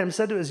 Abraham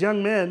said to his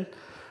young men,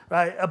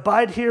 right,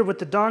 abide here with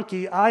the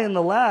donkey. I and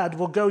the lad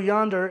will go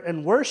yonder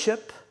and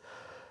worship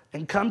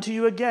and come to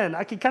you again.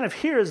 I can kind of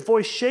hear his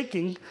voice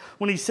shaking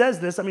when he says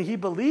this. I mean, he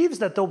believes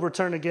that they'll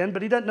return again,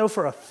 but he doesn't know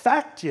for a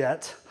fact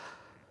yet.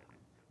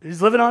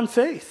 He's living on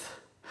faith.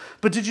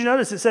 But did you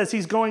notice it says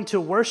he's going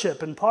to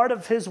worship, and part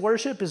of his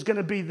worship is going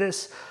to be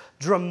this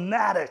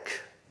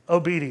dramatic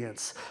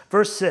obedience.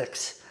 Verse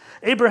 6,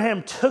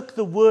 Abraham took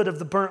the wood of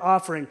the burnt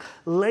offering,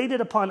 laid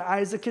it upon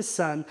Isaac his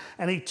son,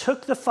 and he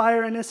took the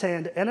fire in his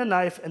hand and a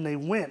knife, and they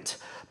went,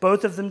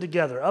 both of them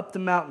together, up the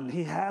mountain.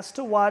 He has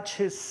to watch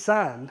his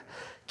son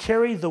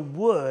carry the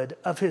wood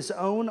of his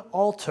own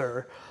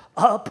altar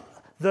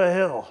up the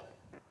hill.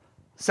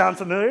 Sound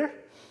familiar?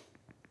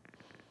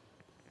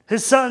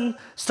 His son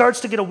starts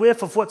to get a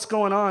whiff of what's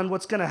going on,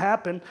 what's going to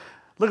happen.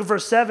 Look at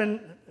verse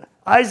 7.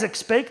 Isaac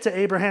spake to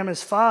Abraham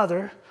his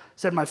father,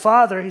 said, my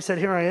father. He said,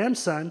 here I am,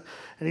 son.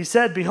 And he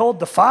said,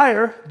 behold, the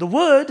fire, the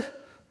wood,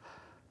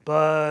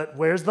 but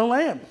where's the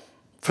lamb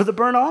for the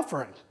burnt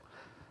offering?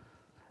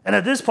 And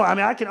at this point, I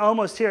mean, I can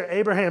almost hear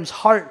Abraham's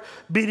heart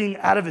beating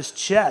out of his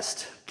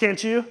chest.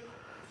 Can't you?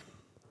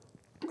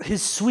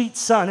 His sweet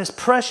son, his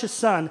precious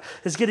son,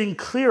 is getting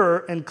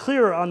clearer and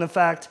clearer on the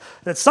fact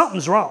that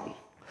something's wrong.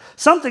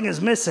 Something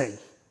is missing.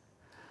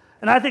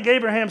 And I think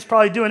Abraham's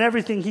probably doing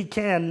everything he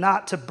can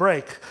not to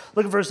break.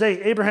 Look at verse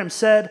 8. Abraham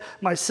said,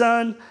 my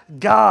son,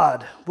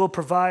 God will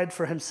provide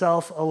for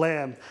himself a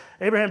lamb.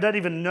 Abraham doesn't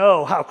even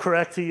know how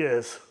correct he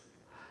is.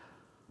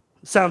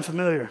 Sound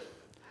familiar?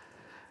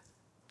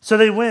 So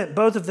they went,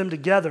 both of them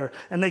together,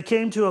 and they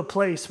came to a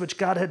place which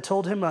God had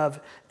told him of.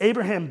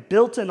 Abraham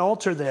built an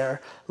altar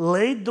there,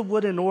 laid the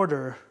wood in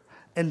order,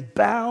 and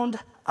bound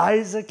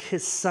Isaac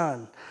his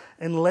son,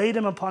 and laid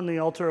him upon the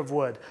altar of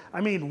wood.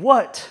 I mean,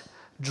 what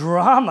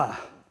drama.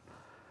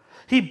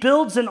 He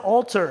builds an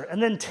altar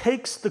and then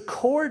takes the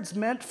cords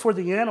meant for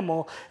the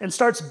animal and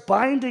starts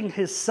binding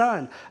his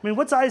son. I mean,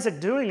 what's Isaac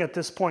doing at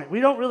this point?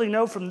 We don't really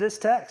know from this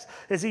text.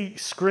 Is he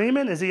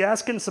screaming? Is he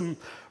asking some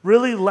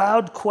really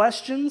loud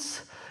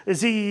questions?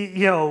 Is he,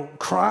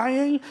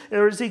 crying?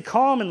 Or is he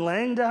calm and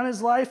laying down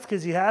his life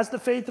because he has the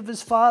faith of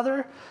his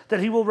father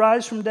that he will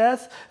rise from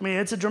death? I mean,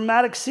 it's a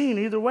dramatic scene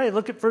either way.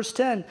 Look at verse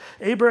 10.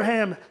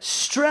 Abraham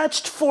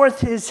stretched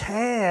forth his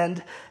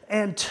hand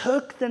and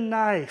took the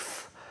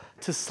knife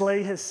to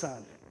slay his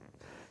son.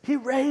 He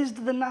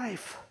raised the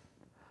knife.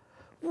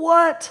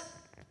 What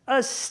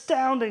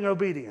astounding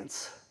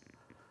obedience.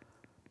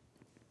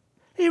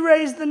 He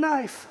raised the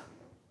knife.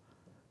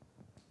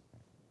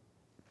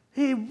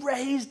 He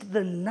raised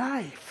the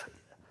knife,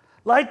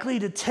 likely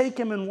to take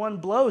him in one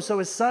blow so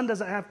his son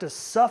doesn't have to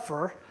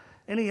suffer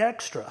any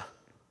extra.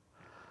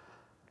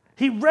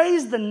 He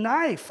raised the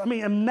knife. I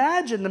mean,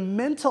 imagine the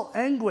mental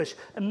anguish.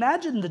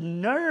 Imagine the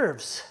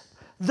nerves,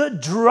 the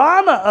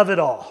drama of it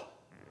all.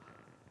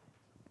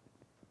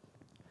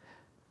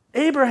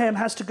 Abraham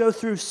has to go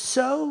through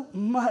so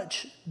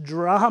much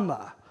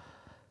drama.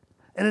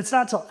 And it's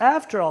not till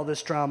after all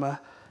this drama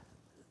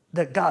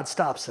that God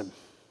stops him.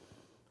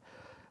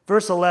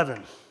 Verse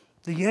 11,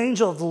 the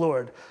angel of the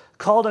Lord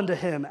called unto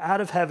him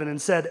out of heaven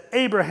and said,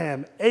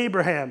 Abraham,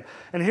 Abraham.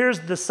 And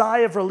here's the sigh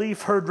of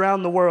relief heard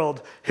round the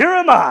world. Here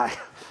am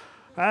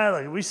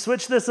I. We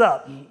switched this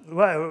up.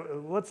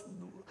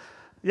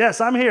 Yes,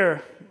 I'm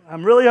here.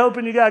 I'm really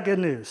hoping you got good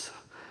news.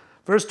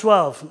 Verse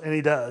 12, and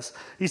he does.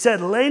 He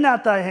said, lay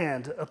not thy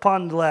hand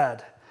upon the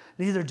lad,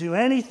 neither do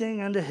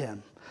anything unto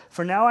him.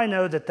 For now I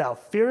know that thou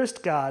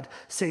fearest God,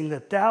 seeing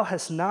that thou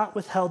hast not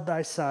withheld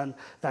thy son,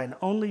 thine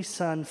only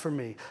son, for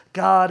me.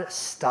 God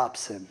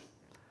stops him.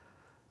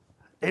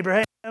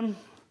 Abraham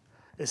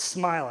is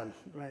smiling,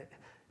 right?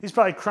 He's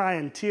probably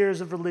crying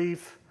tears of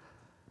relief.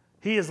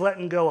 He is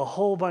letting go a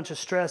whole bunch of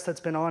stress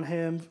that's been on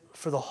him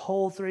for the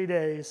whole 3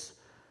 days.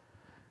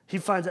 He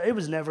finds out it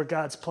was never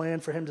God's plan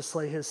for him to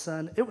slay his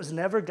son. It was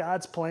never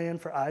God's plan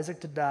for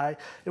Isaac to die.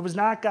 It was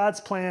not God's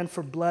plan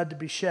for blood to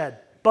be shed.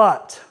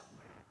 But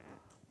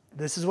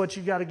this is what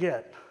you got to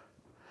get.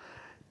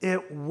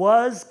 It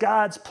was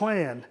God's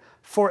plan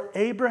for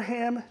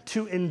Abraham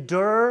to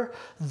endure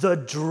the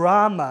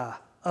drama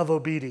of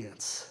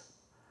obedience.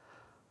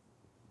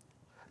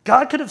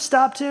 God could have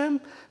stopped him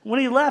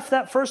when he left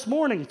that first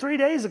morning 3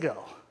 days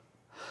ago.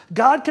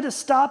 God could have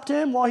stopped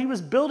him while he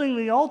was building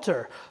the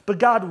altar, but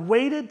God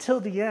waited till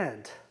the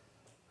end.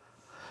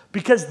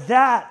 Because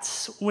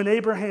that's when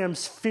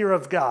Abraham's fear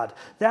of God,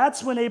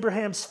 that's when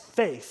Abraham's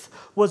faith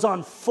was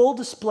on full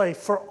display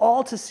for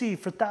all to see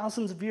for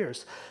thousands of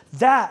years.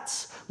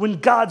 That's when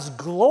God's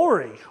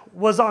glory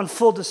was on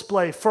full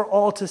display for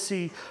all to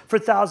see for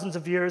thousands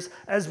of years.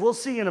 As we'll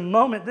see in a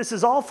moment, this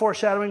is all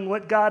foreshadowing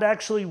what God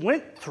actually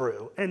went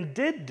through and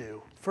did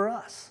do for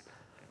us.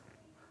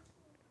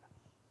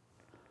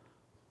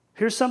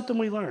 Here's something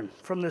we learn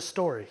from this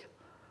story.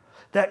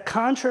 That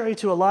contrary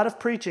to a lot of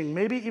preaching,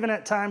 maybe even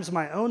at times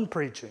my own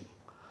preaching,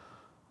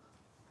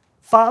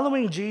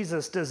 following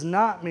Jesus does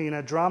not mean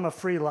a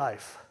drama-free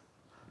life.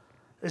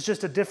 It's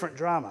just a different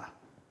drama.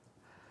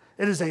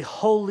 It is a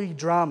holy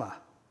drama.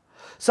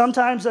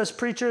 Sometimes as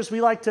preachers,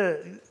 we like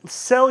to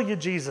sell you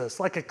Jesus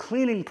like a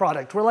cleaning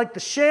product. We're like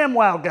the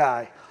ShamWow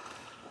guy.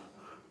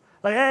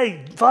 Like,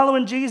 hey,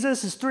 following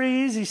Jesus is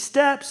 3 easy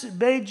steps.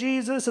 Obey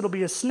Jesus. It'll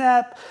be a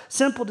snap,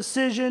 simple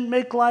decision,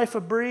 make life a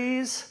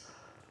breeze.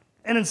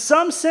 And in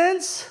some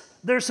sense,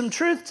 there's some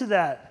truth to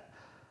that.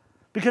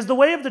 Because the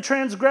way of the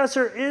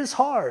transgressor is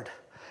hard.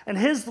 And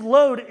his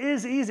load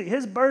is easy.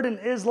 His burden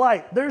is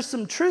light. There's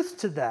some truth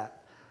to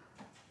that.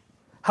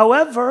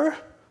 However,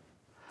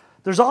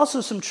 there's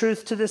also some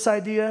truth to this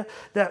idea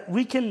that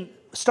we can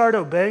start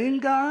obeying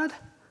God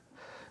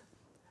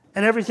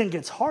and everything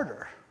gets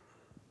harder.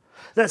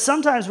 That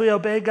sometimes we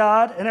obey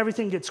God and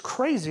everything gets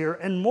crazier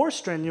and more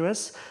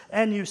strenuous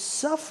and you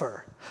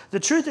suffer.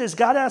 The truth is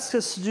God asks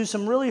us to do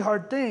some really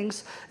hard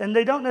things and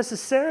they don't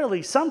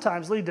necessarily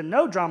sometimes lead to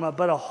no drama,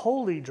 but a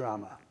holy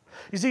drama.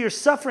 You see, you're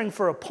suffering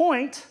for a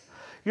point.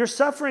 Your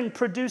suffering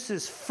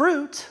produces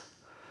fruit.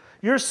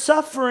 Your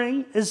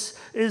suffering is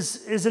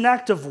an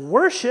act of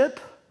worship,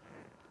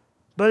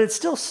 but it's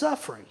still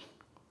suffering.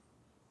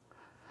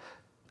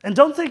 And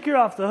don't think you're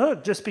off the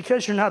hook just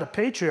because you're not a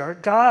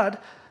patriarch. God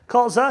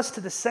calls us to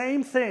the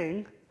same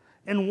thing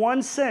in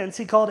one sense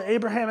he called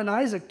Abraham and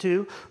Isaac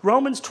to.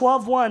 Romans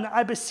 12:1,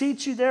 I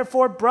beseech you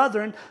therefore,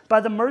 brethren, by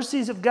the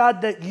mercies of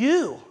God, that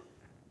you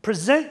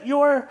present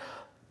your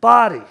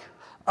body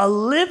a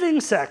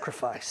living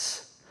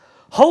sacrifice,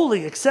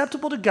 holy,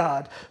 acceptable to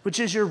God, which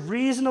is your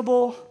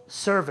reasonable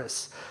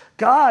service.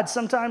 God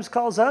sometimes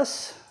calls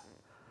us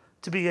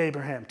to be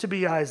Abraham, to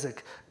be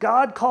Isaac.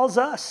 God calls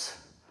us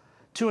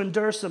to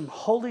endure some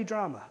holy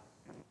drama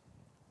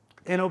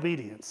in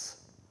obedience.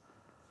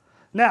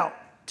 Now,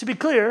 to be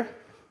clear,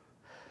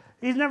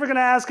 he's never going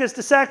to ask us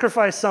to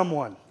sacrifice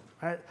someone,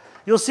 right?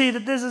 You'll see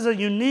that this is a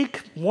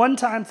unique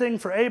one-time thing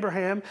for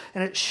Abraham,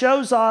 and it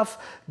shows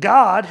off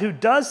God who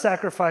does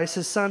sacrifice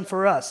his son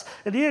for us.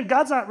 In the end,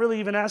 God's not really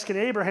even asking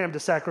Abraham to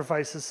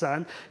sacrifice his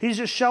son. He's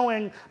just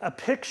showing a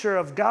picture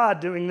of God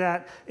doing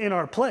that in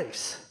our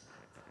place.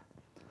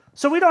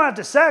 So we don't have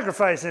to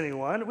sacrifice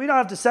anyone. We don't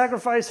have to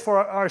sacrifice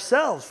for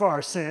ourselves for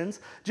our sins.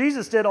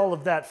 Jesus did all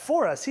of that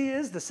for us. He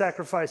is the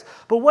sacrifice.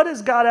 But what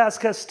does God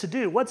ask us to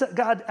do? What's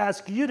God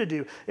ask you to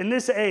do in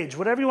this age,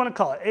 whatever you want to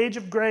call it, age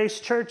of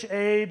grace, church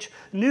age,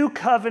 new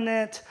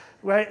covenant,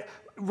 right?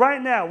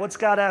 Right now, what's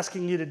God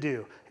asking you to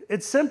do?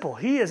 It's simple.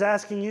 He is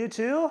asking you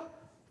to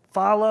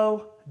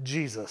follow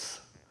Jesus.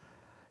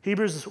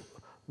 Hebrews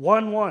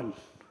 1:1.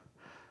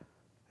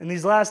 In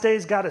these last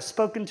days, God has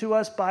spoken to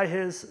us by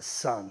his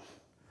Son.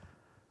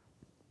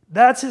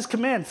 That's his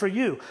command for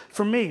you,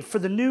 for me, for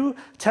the New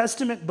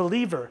Testament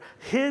believer.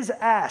 His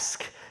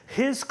ask,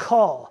 his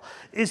call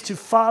is to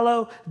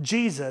follow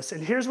Jesus.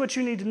 And here's what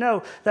you need to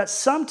know, that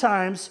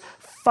sometimes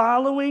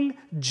following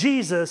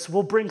Jesus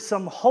will bring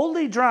some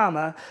holy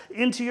drama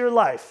into your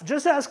life.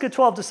 Just ask the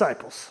 12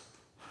 disciples.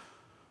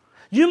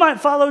 You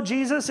might follow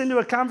Jesus into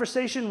a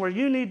conversation where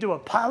you need to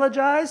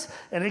apologize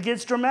and it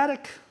gets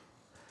dramatic.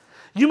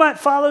 You might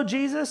follow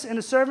Jesus in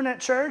a serving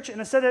at church, and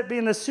instead of it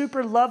being a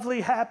super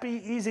lovely,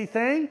 happy, easy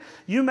thing,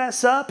 you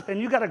mess up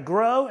and you got to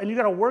grow and you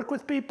got to work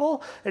with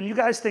people and you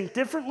guys think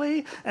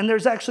differently and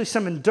there's actually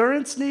some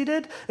endurance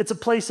needed. It's a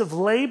place of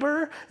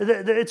labor.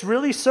 It's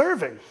really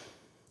serving.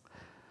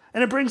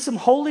 And it brings some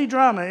holy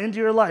drama into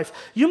your life.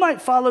 You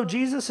might follow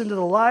Jesus into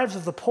the lives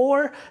of the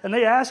poor and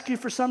they ask you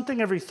for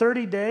something every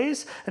 30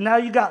 days and now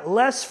you got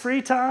less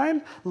free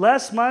time,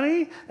 less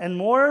money, and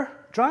more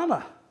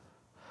drama.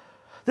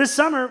 This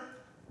summer,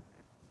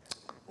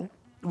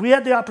 we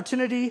had the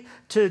opportunity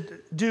to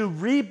do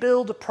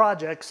rebuild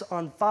projects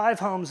on 5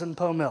 homes in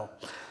Poe Mill.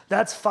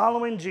 That's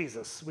following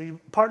Jesus. We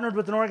partnered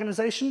with an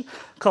organization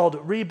called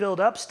Rebuild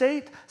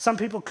Upstate. Some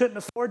people couldn't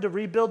afford to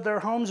rebuild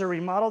their homes or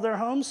remodel their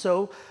homes,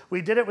 so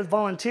we did it with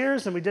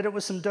volunteers and we did it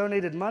with some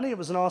donated money. It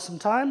was an awesome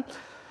time.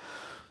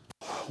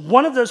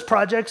 One of those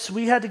projects,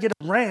 we had to get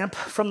a ramp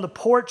from the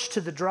porch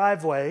to the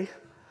driveway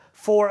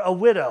for a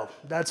widow.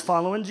 That's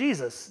following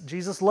Jesus.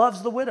 Jesus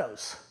loves the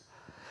widows.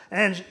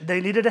 And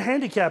they needed a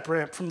handicap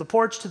ramp from the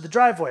porch to the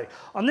driveway.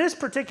 On this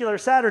particular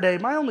Saturday,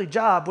 my only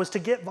job was to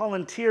get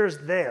volunteers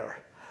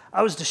there.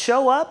 I was to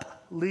show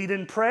up, lead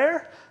in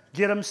prayer,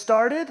 get them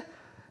started,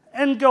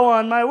 and go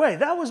on my way.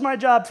 That was my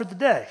job for the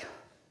day.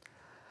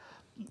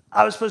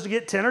 I was supposed to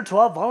get 10 or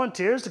 12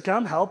 volunteers to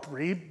come help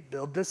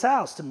rebuild this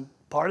house. And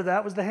part of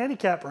that was the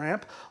handicap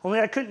ramp, only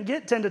I couldn't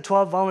get 10 to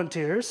 12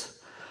 volunteers.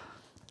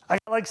 I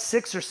got like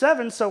 6 or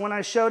 7, so when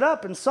I showed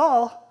up and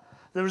saw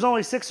there was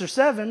only 6 or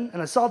 7,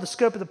 and I saw the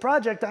scope of the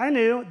project, I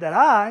knew that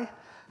I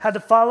had to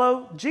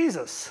follow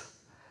Jesus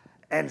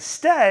and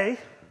stay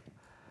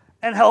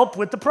and help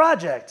with the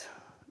project,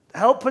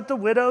 help put the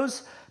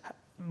widow's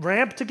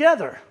ramp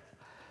together.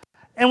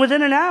 And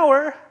within an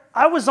hour,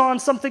 I was on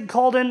something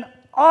called an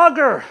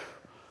auger.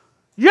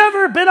 You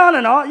ever been on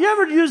an auger? You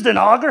ever used an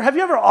auger? Have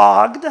you ever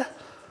auged?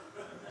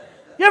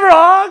 You ever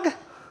aug?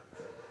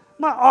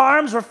 My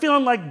arms were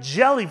feeling like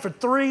jelly for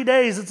 3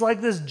 days. It's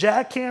like this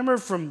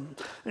jackhammer from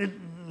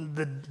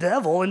the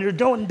devil, and you're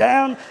going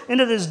down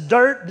into this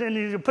dirt, and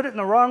you put it in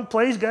the wrong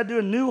place. You got to do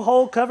a new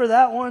hole, cover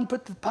that one,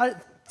 put the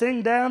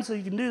thing down so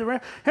you can do the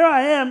ramp. Here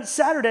I am,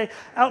 Saturday,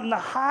 out in the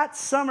hot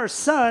summer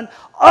sun,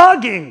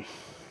 auging.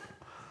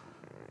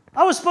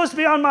 I was supposed to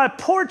be on my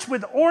porch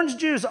with orange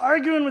juice,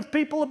 arguing with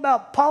people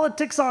about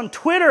politics on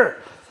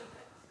Twitter.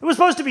 It was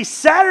supposed to be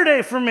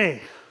Saturday for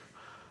me.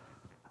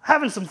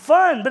 Having some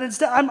fun, but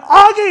instead I'm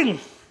auging.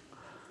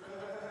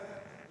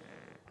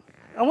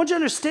 I want you to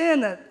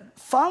understand that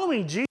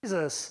following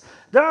Jesus,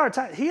 there are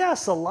times, he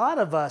asks a lot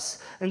of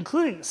us,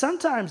 including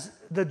sometimes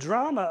the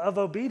drama of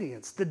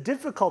obedience, the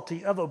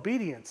difficulty of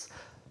obedience.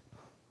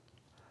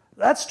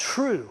 That's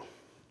true.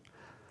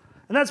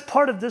 And that's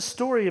part of this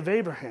story of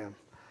Abraham.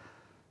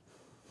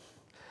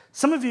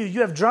 Some of you,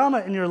 you have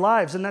drama in your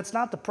lives, and that's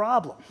not the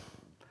problem.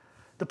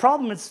 The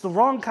problem is the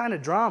wrong kind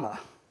of drama.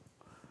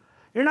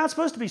 You're not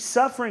supposed to be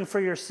suffering for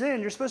your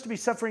sin. You're supposed to be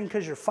suffering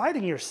because you're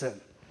fighting your sin.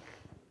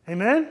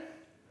 Amen?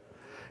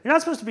 You're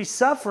not supposed to be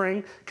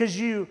suffering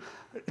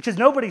because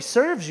nobody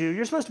serves you.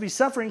 You're supposed to be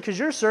suffering because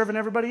you're serving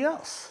everybody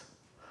else.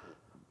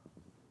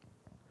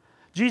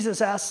 Jesus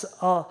asks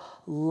a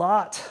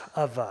lot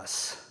of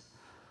us.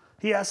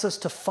 He asks us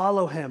to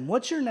follow him.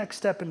 What's your next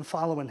step in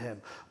following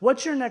him?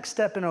 What's your next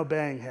step in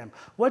obeying him?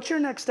 What's your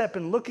next step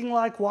in looking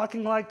like,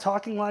 walking like,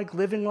 talking like,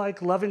 living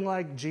like, loving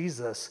like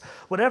Jesus?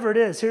 Whatever it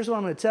is, here's what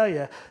I'm going to tell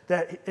you,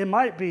 that it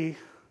might be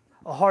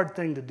a hard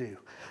thing to do.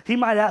 He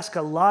might ask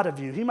a lot of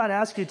you. He might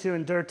ask you to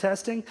endure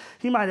testing.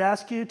 He might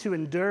ask you to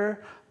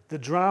endure the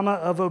drama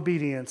of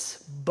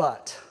obedience.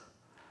 But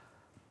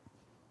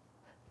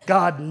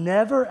God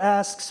never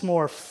asks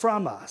more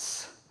from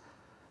us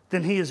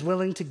than he is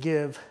willing to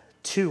give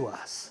to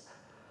us.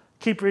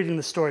 Keep reading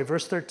the story.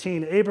 Verse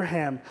 13,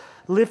 Abraham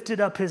lifted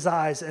up his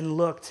eyes and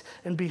looked,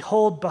 and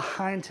behold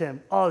behind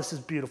him, oh, this is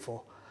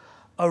beautiful,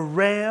 a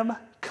ram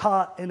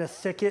caught in a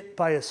thicket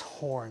by his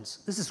horns.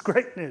 This is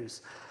great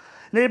news.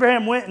 And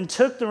Abraham went and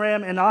took the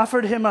ram and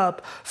offered him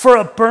up for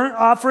a burnt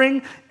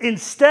offering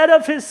instead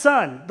of his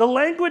son. The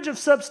language of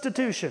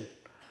substitution.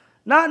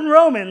 Not in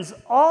Romans,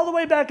 all the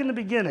way back in the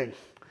beginning.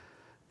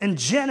 In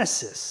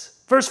Genesis.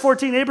 Verse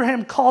 14,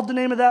 Abraham called the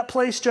name of that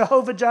place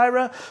Jehovah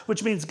Jireh,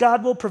 which means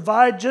God will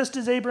provide, just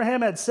as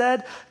Abraham had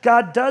said.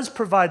 God does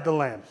provide the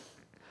lamb.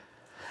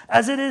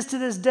 As it is to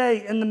this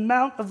day, in the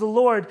mount of the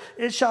Lord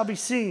it shall be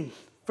seen.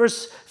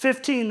 Verse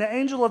 15, the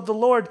angel of the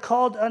Lord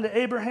called unto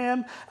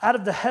Abraham out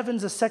of the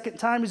heavens a second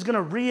time. He's going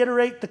to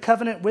reiterate the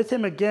covenant with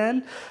him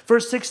again.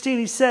 Verse 16,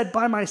 he said,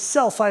 by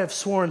myself I have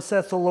sworn,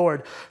 saith the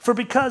Lord, for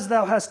because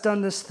thou hast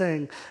done this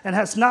thing, and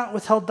hast not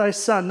withheld thy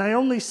son, thy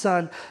only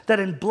son, that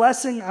in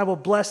blessing I will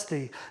bless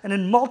thee, and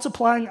in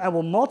multiplying I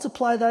will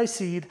multiply thy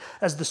seed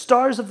as the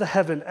stars of the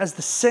heaven, as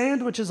the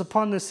sand which is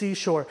upon the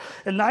seashore,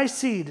 and thy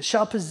seed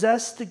shall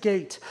possess the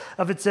gate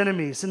of its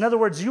enemies. In other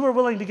words, you are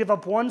willing to give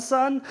up one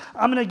son,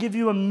 I'm going to give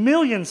you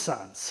 1,000,000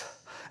 sons.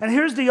 And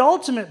here's the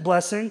ultimate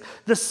blessing.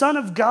 The Son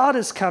of God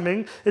is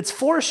coming. It's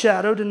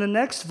foreshadowed in the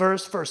next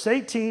verse, verse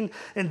 18.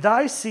 In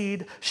thy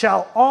seed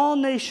shall all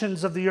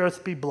nations of the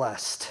earth be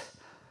blessed.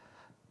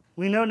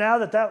 We know now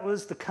that that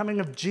was the coming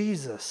of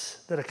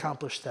Jesus that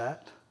accomplished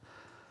that.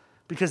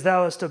 Because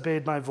thou hast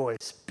obeyed my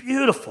voice.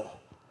 Beautiful.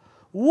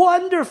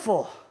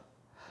 Wonderful.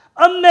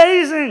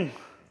 Amazing.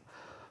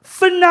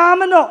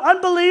 Phenomenal.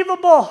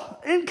 Unbelievable.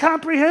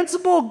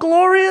 Incomprehensible.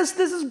 Glorious.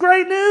 This is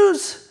great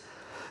news.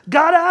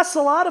 God asks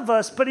a lot of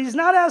us, but he's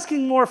not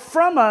asking more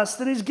from us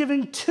than he's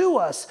giving to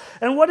us.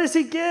 And what does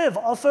he give?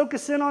 I'll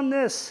focus in on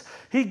this.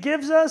 He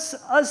gives us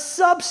a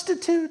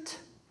substitute.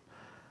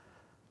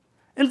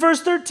 In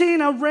verse 13,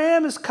 a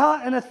ram is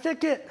caught in a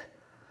thicket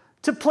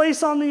to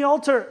place on the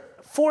altar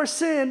for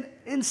sin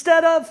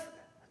instead of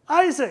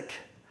Isaac,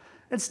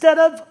 instead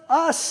of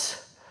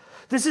us.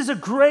 This is a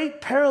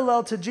great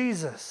parallel to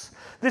Jesus.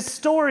 This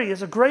story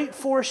is a great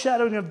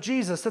foreshadowing of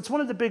Jesus. That's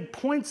one of the big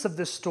points of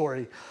this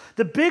story.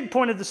 The big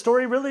point of the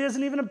story really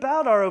isn't even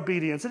about our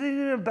obedience. It isn't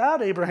even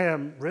about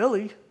Abraham,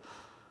 really.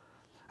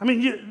 I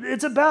mean,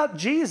 it's about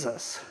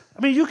Jesus.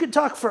 I mean, you could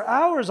talk for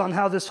hours on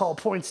how this all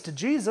points to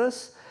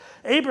Jesus.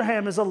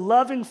 Abraham is a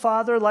loving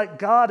father like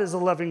God is a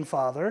loving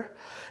father.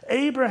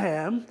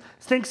 Abraham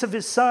thinks of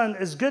his son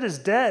as good as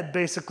dead,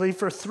 basically,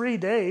 for 3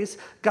 days.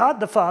 God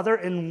the Father,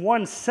 in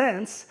one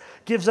sense,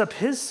 gives up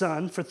his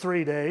son for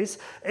 3 days.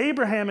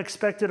 Abraham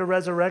expected a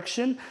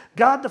resurrection.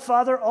 God the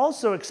Father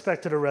also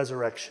expected a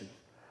resurrection.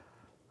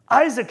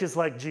 Isaac is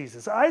like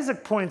Jesus.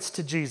 Isaac points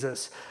to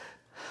Jesus.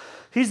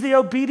 He's the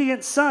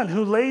obedient son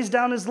who lays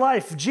down his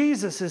life.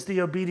 Jesus is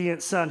the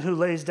obedient son who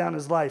lays down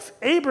his life.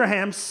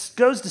 Abraham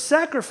goes to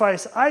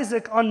sacrifice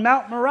Isaac on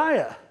Mount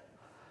Moriah.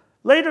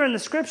 Later in the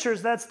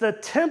scriptures, that's the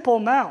Temple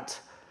Mount.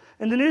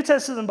 In the New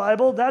Testament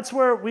Bible, that's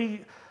where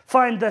we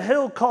find the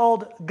hill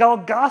called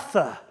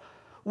Golgotha,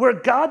 where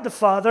God the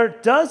Father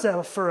does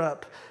offer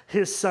up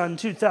his son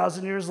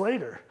 2,000 years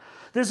later.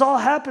 This all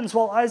happens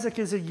while Isaac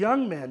is a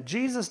young man.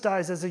 Jesus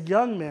dies as a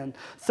young man,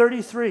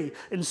 33.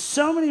 In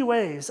so many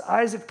ways,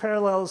 Isaac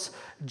parallels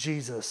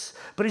Jesus.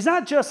 But he's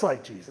not just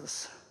like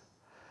Jesus.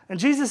 And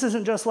Jesus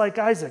isn't just like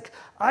Isaac.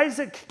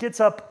 Isaac gets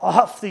up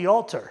off the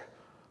altar.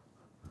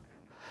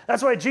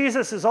 That's why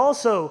Jesus is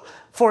also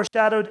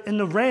foreshadowed in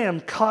the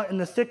ram caught in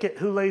the thicket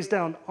who lays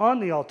down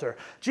on the altar.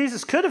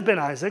 Jesus could have been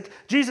Isaac.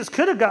 Jesus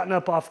could have gotten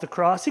up off the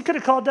cross. He could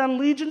have called down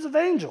legions of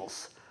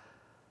angels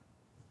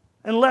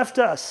and left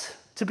us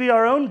to be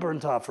our own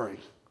burnt offering.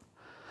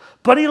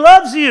 But he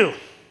loves you.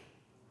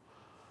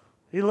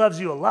 He loves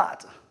you a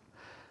lot.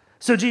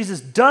 So Jesus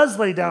does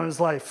lay down his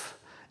life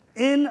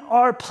in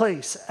our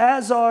place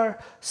as our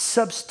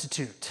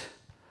substitute.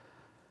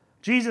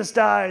 Jesus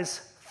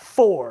dies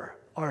for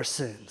our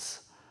sins.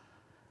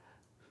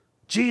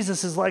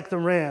 Jesus is like the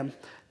ram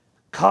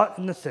caught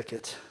in the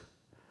thicket.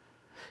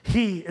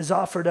 He is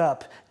offered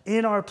up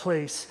in our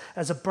place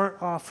as a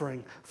burnt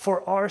offering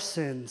for our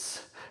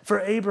sins, for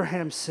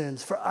Abraham's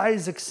sins, for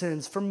Isaac's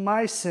sins, for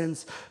my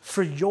sins,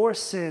 for your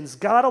sins.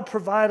 God will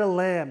provide a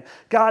lamb.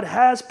 God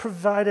has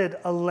provided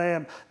a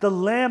lamb, the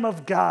Lamb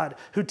of God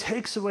who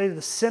takes away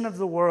the sin of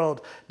the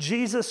world.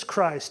 Jesus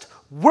Christ,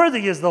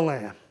 worthy is the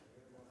Lamb.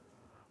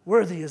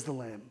 Worthy is the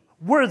Lamb.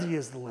 Worthy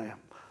is the Lamb.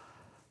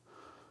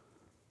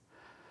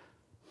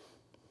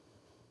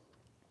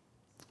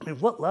 I mean,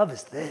 what love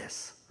is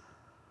this?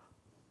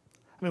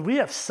 I mean, we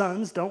have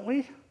sons, don't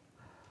we?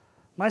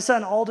 My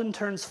son Alden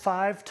turns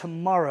 5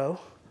 tomorrow.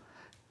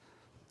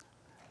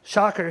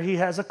 Shocker, he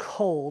has a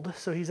cold,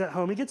 so he's at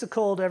home. He gets a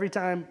cold every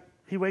time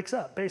he wakes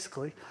up,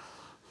 basically.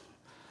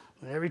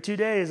 Every 2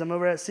 days, I'm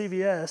over at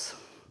CVS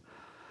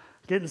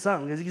getting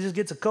something because he just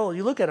gets a cold.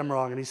 You look at him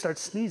wrong, and he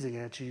starts sneezing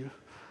at you.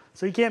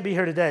 So he can't be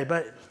here today,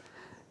 but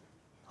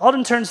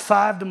Alden turns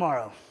 5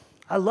 tomorrow.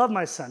 I love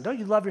my son. Don't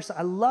you love your son?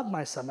 I love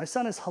my son. My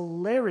son is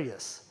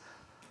hilarious.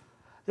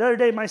 The other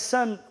day, my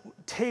son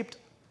taped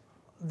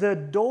the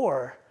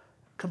door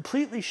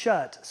completely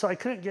shut so I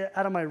couldn't get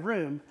out of my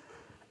room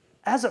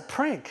as a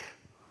prank.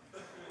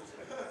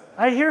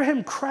 I hear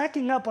him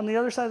cracking up on the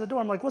other side of the door.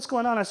 I'm like, what's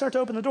going on? I start to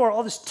open the door,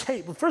 all this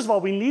tape. Well, first of all,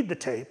 we need the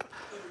tape.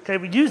 Okay,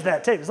 we use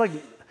that tape. It's like,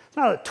 it's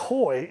not a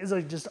toy. It's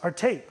like just our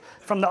tape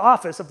from the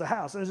office of the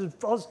house. And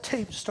just, all this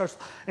tape just starts,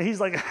 and he's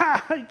like,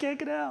 ha, you can't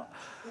get out.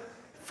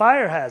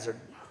 Fire hazard.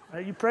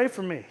 Right? You pray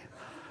for me.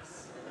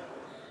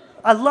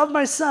 I love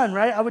my son,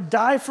 right? I would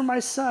die for my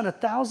son,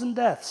 1,000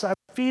 deaths. I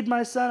would feed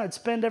my son. I'd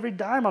spend every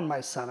dime on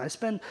my son.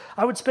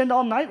 I would spend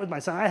all night with my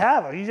son. I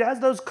have. He has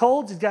those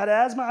colds. He's got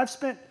asthma. I've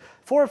spent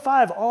 4 or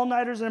 5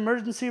 all-nighters in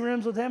emergency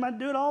rooms with him. I'd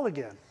do it all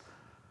again.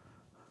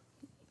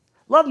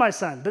 Love my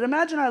son. But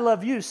imagine I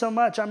love you so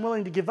much I'm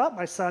willing to give up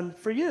my son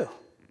for you.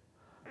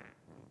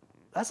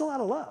 That's a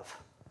lot of love.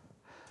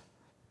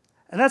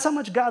 And that's how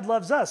much God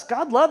loves us.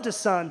 God loved his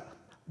son,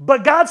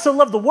 but God so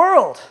loved the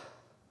world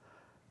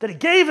that he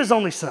gave his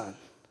only son,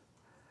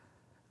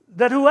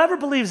 that whoever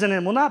believes in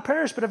him will not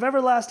perish but have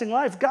everlasting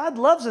life. God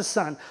loves his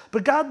son,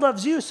 but God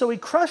loves you, so he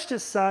crushed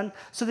his son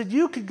so that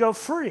you could go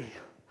free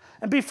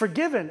and be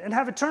forgiven and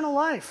have eternal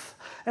life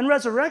and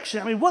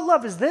resurrection. I mean, what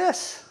love is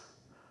this?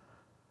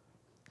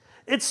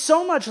 It's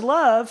so much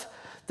love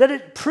that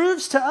it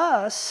proves to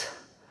us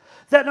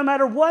that no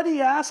matter what he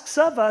asks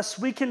of us,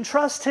 we can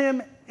trust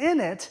him in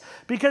it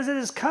because it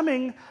is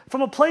coming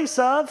from a place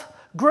of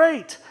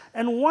great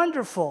and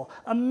wonderful,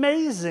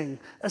 amazing,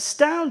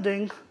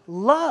 astounding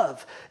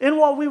love. And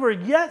while we were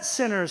yet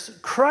sinners,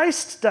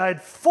 Christ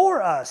died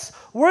for us.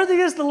 Worthy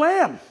is the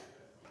Lamb.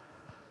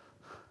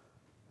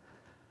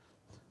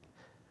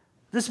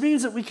 This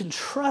means that we can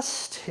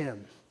trust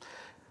him.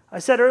 I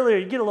said earlier,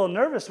 you get a little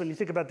nervous when you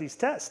think about these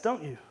tests,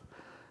 don't you?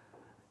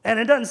 And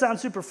it doesn't sound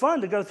super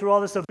fun to go through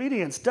all this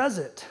obedience, does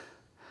it?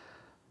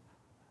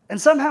 And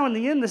somehow in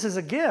the end, this is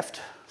a gift,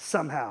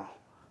 somehow,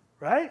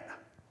 right?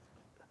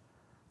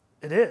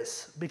 It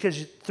is,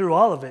 because through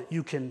all of it,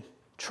 you can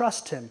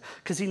trust him,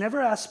 because he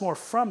never asks more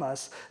from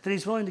us than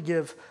he's willing to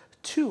give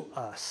to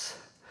us.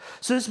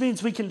 So this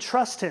means we can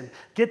trust him.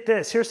 Get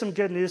this, here's some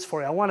good news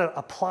for you. I want to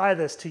apply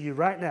this to you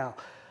right now.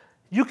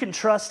 You can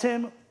trust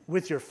him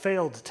with your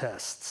failed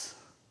tests.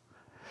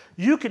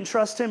 You can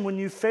trust him when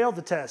you fail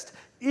the test.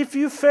 If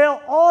you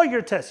fail all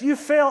your tests, you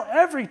fail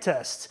every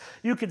test,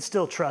 you can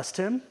still trust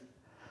him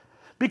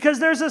because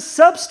there's a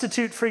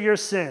substitute for your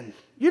sin.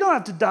 You don't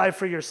have to die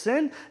for your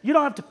sin. You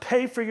don't have to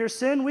pay for your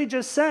sin. We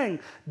just sang,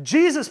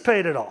 Jesus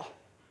paid it all.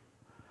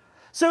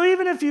 So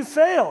even if you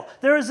fail,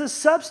 there is a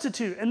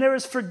substitute, and there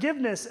is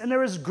forgiveness, and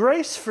there is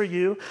grace for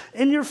you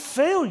in your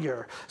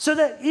failure, so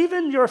that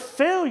even your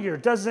failure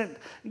doesn't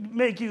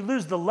make you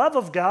lose the love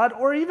of God,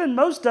 or even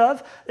most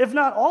of, if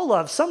not all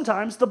of,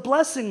 sometimes the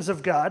blessings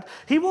of God.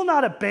 He will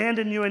not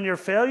abandon you in your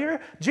failure.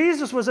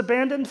 Jesus was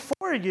abandoned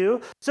for you,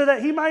 so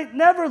that he might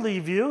never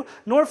leave you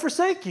nor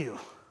forsake you.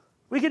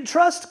 We can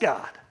trust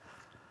God.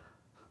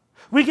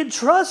 We can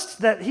trust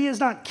that he is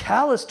not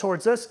callous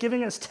towards us,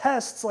 giving us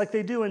tests like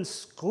they do in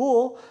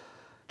school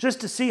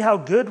just to see how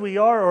good we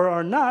are or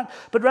are not,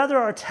 but rather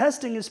our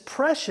testing is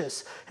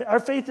precious. Our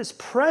faith is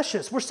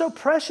precious. We're so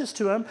precious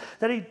to him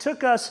that he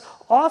took us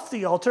off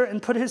the altar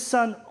and put his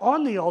son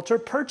on the altar,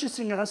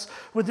 purchasing us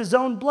with his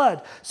own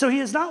blood. So he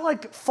is not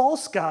like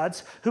false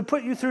gods who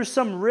put you through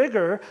some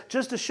rigor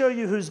just to show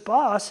you who's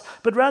boss,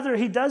 but rather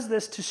he does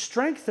this to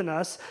strengthen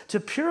us, to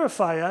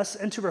purify us,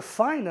 and to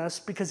refine us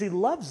because he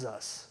loves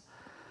us.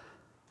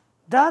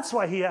 That's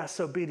why he asks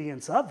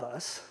obedience of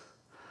us.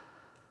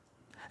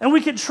 And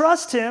we can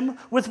trust him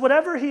with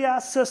whatever he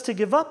asks us to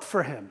give up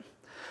for him.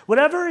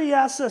 Whatever he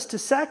asks us to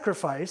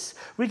sacrifice,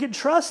 we can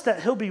trust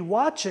that he'll be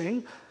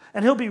watching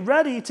and he'll be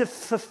ready to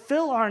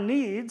fulfill our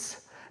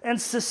needs and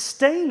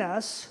sustain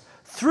us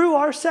through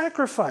our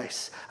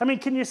sacrifice. I mean,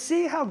 can you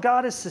see how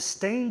God has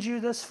sustained you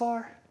this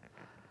far?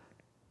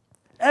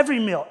 Every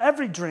meal,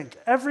 every drink,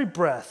 every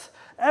breath,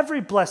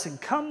 every blessing,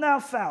 come thou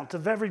fount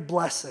of every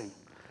blessing.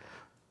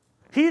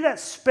 He that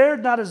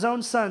spared not his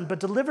own son,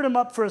 but delivered him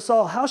up for us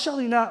all, how shall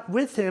he not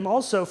with him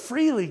also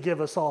freely give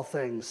us all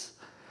things?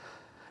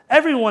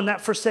 Everyone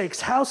that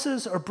forsakes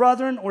houses or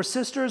brethren or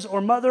sisters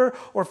or mother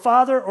or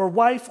father or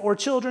wife or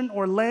children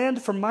or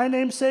land for my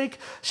name's sake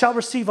shall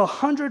receive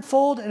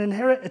 100-fold and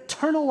inherit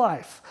eternal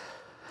life.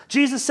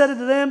 Jesus said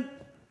unto them,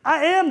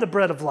 I am the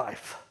bread of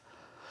life.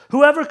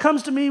 Whoever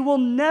comes to me will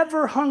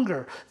never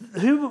hunger.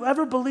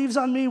 Whoever believes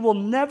on me will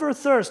never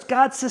thirst.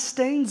 God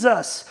sustains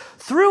us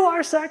through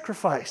our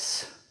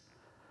sacrifice.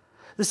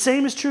 The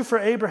same is true for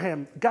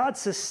Abraham. God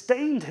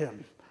sustained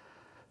him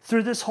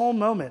through this whole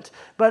moment.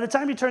 By the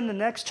time you turn to the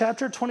next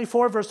chapter,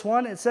 24 verse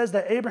 1, it says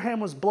that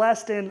Abraham was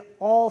blessed in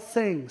all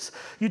things.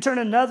 You turn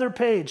another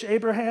page,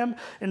 Abraham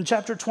in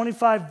chapter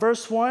 25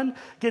 verse 1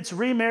 gets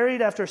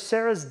remarried after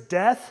Sarah's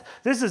death.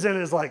 This is in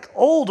his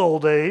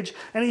old age,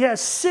 and he has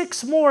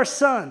 6 more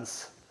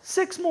sons.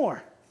 6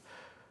 more.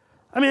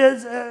 I mean,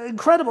 it's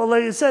incredible.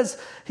 It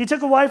says he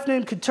took a wife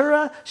named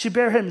Keturah. She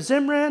bare him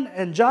Zimran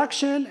and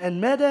Jokshan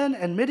and Medan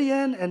and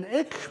Midian and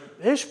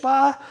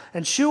Ishbah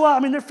and Shua. I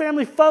mean, their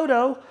family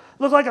photo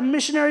looked like a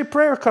missionary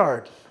prayer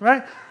card,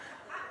 right?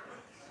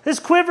 His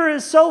quiver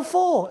is so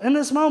full in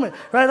this moment,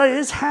 right? Like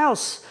his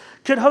house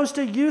could host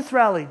a youth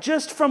rally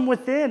just from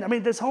within. I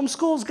mean, this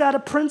homeschool's got a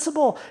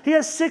principal. He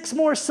has 6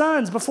 more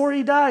sons before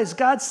he dies.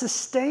 God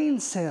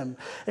sustains him,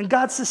 and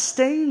God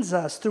sustains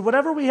us through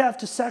whatever we have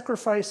to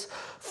sacrifice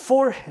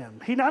for him.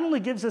 He not only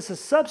gives us a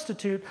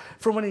substitute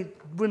for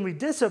when we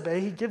disobey,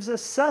 he gives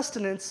us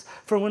sustenance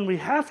for when we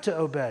have to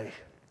obey,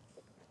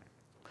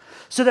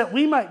 so that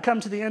we might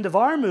come to the end of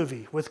our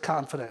movie with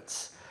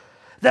confidence,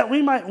 that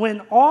we might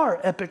win our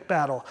epic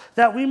battle,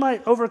 that we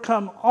might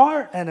overcome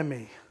our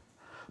enemy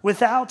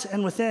without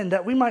and within,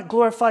 that we might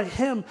glorify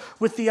him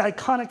with the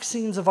iconic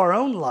scenes of our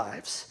own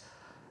lives.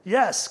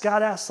 Yes,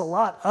 God asks a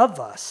lot of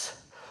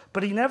us,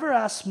 but he never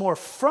asks more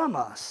from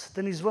us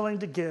than he's willing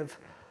to give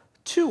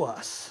to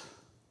us.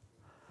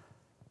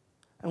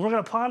 And we're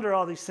going to ponder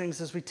all these things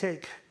as we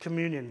take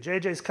communion.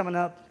 JJ's coming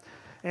up,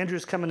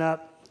 Andrew's coming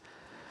up,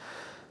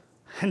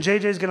 and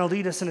JJ's going to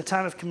lead us in a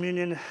time of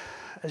communion.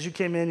 As you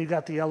came in, you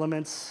got the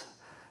elements,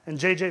 and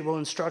JJ will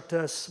instruct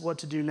us what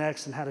to do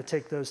next and how to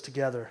take those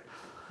together.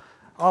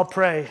 I'll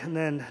pray, and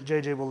then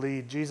JJ will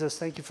lead. Jesus,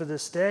 thank you for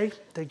this day.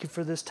 Thank you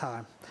for this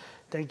time.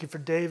 Thank you for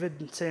David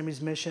and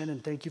Sammy's mission,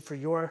 and thank you for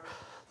your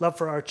love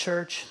for our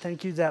church.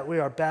 Thank you that we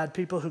are bad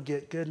people who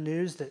get good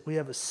news, that we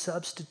have a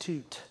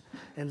substitute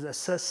and a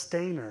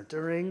sustainer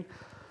during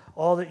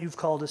all that you've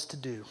called us to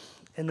do.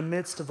 In the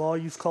midst of all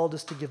you've called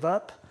us to give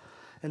up,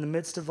 in the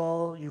midst of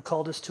all you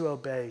called us to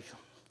obey.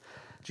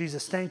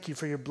 Jesus, thank you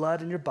for your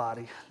blood and your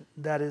body.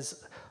 That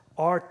is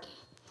our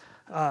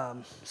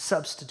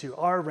substitute,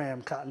 our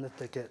ram caught in the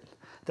thicket,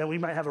 that we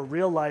might have a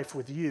real life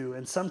with you.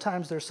 And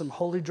sometimes there's some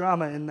holy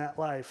drama in that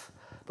life,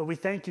 but we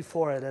thank you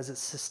for it as it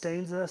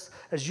sustains us,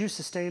 as you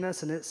sustain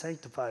us and it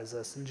sanctifies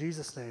us. In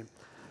Jesus' name,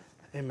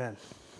 amen.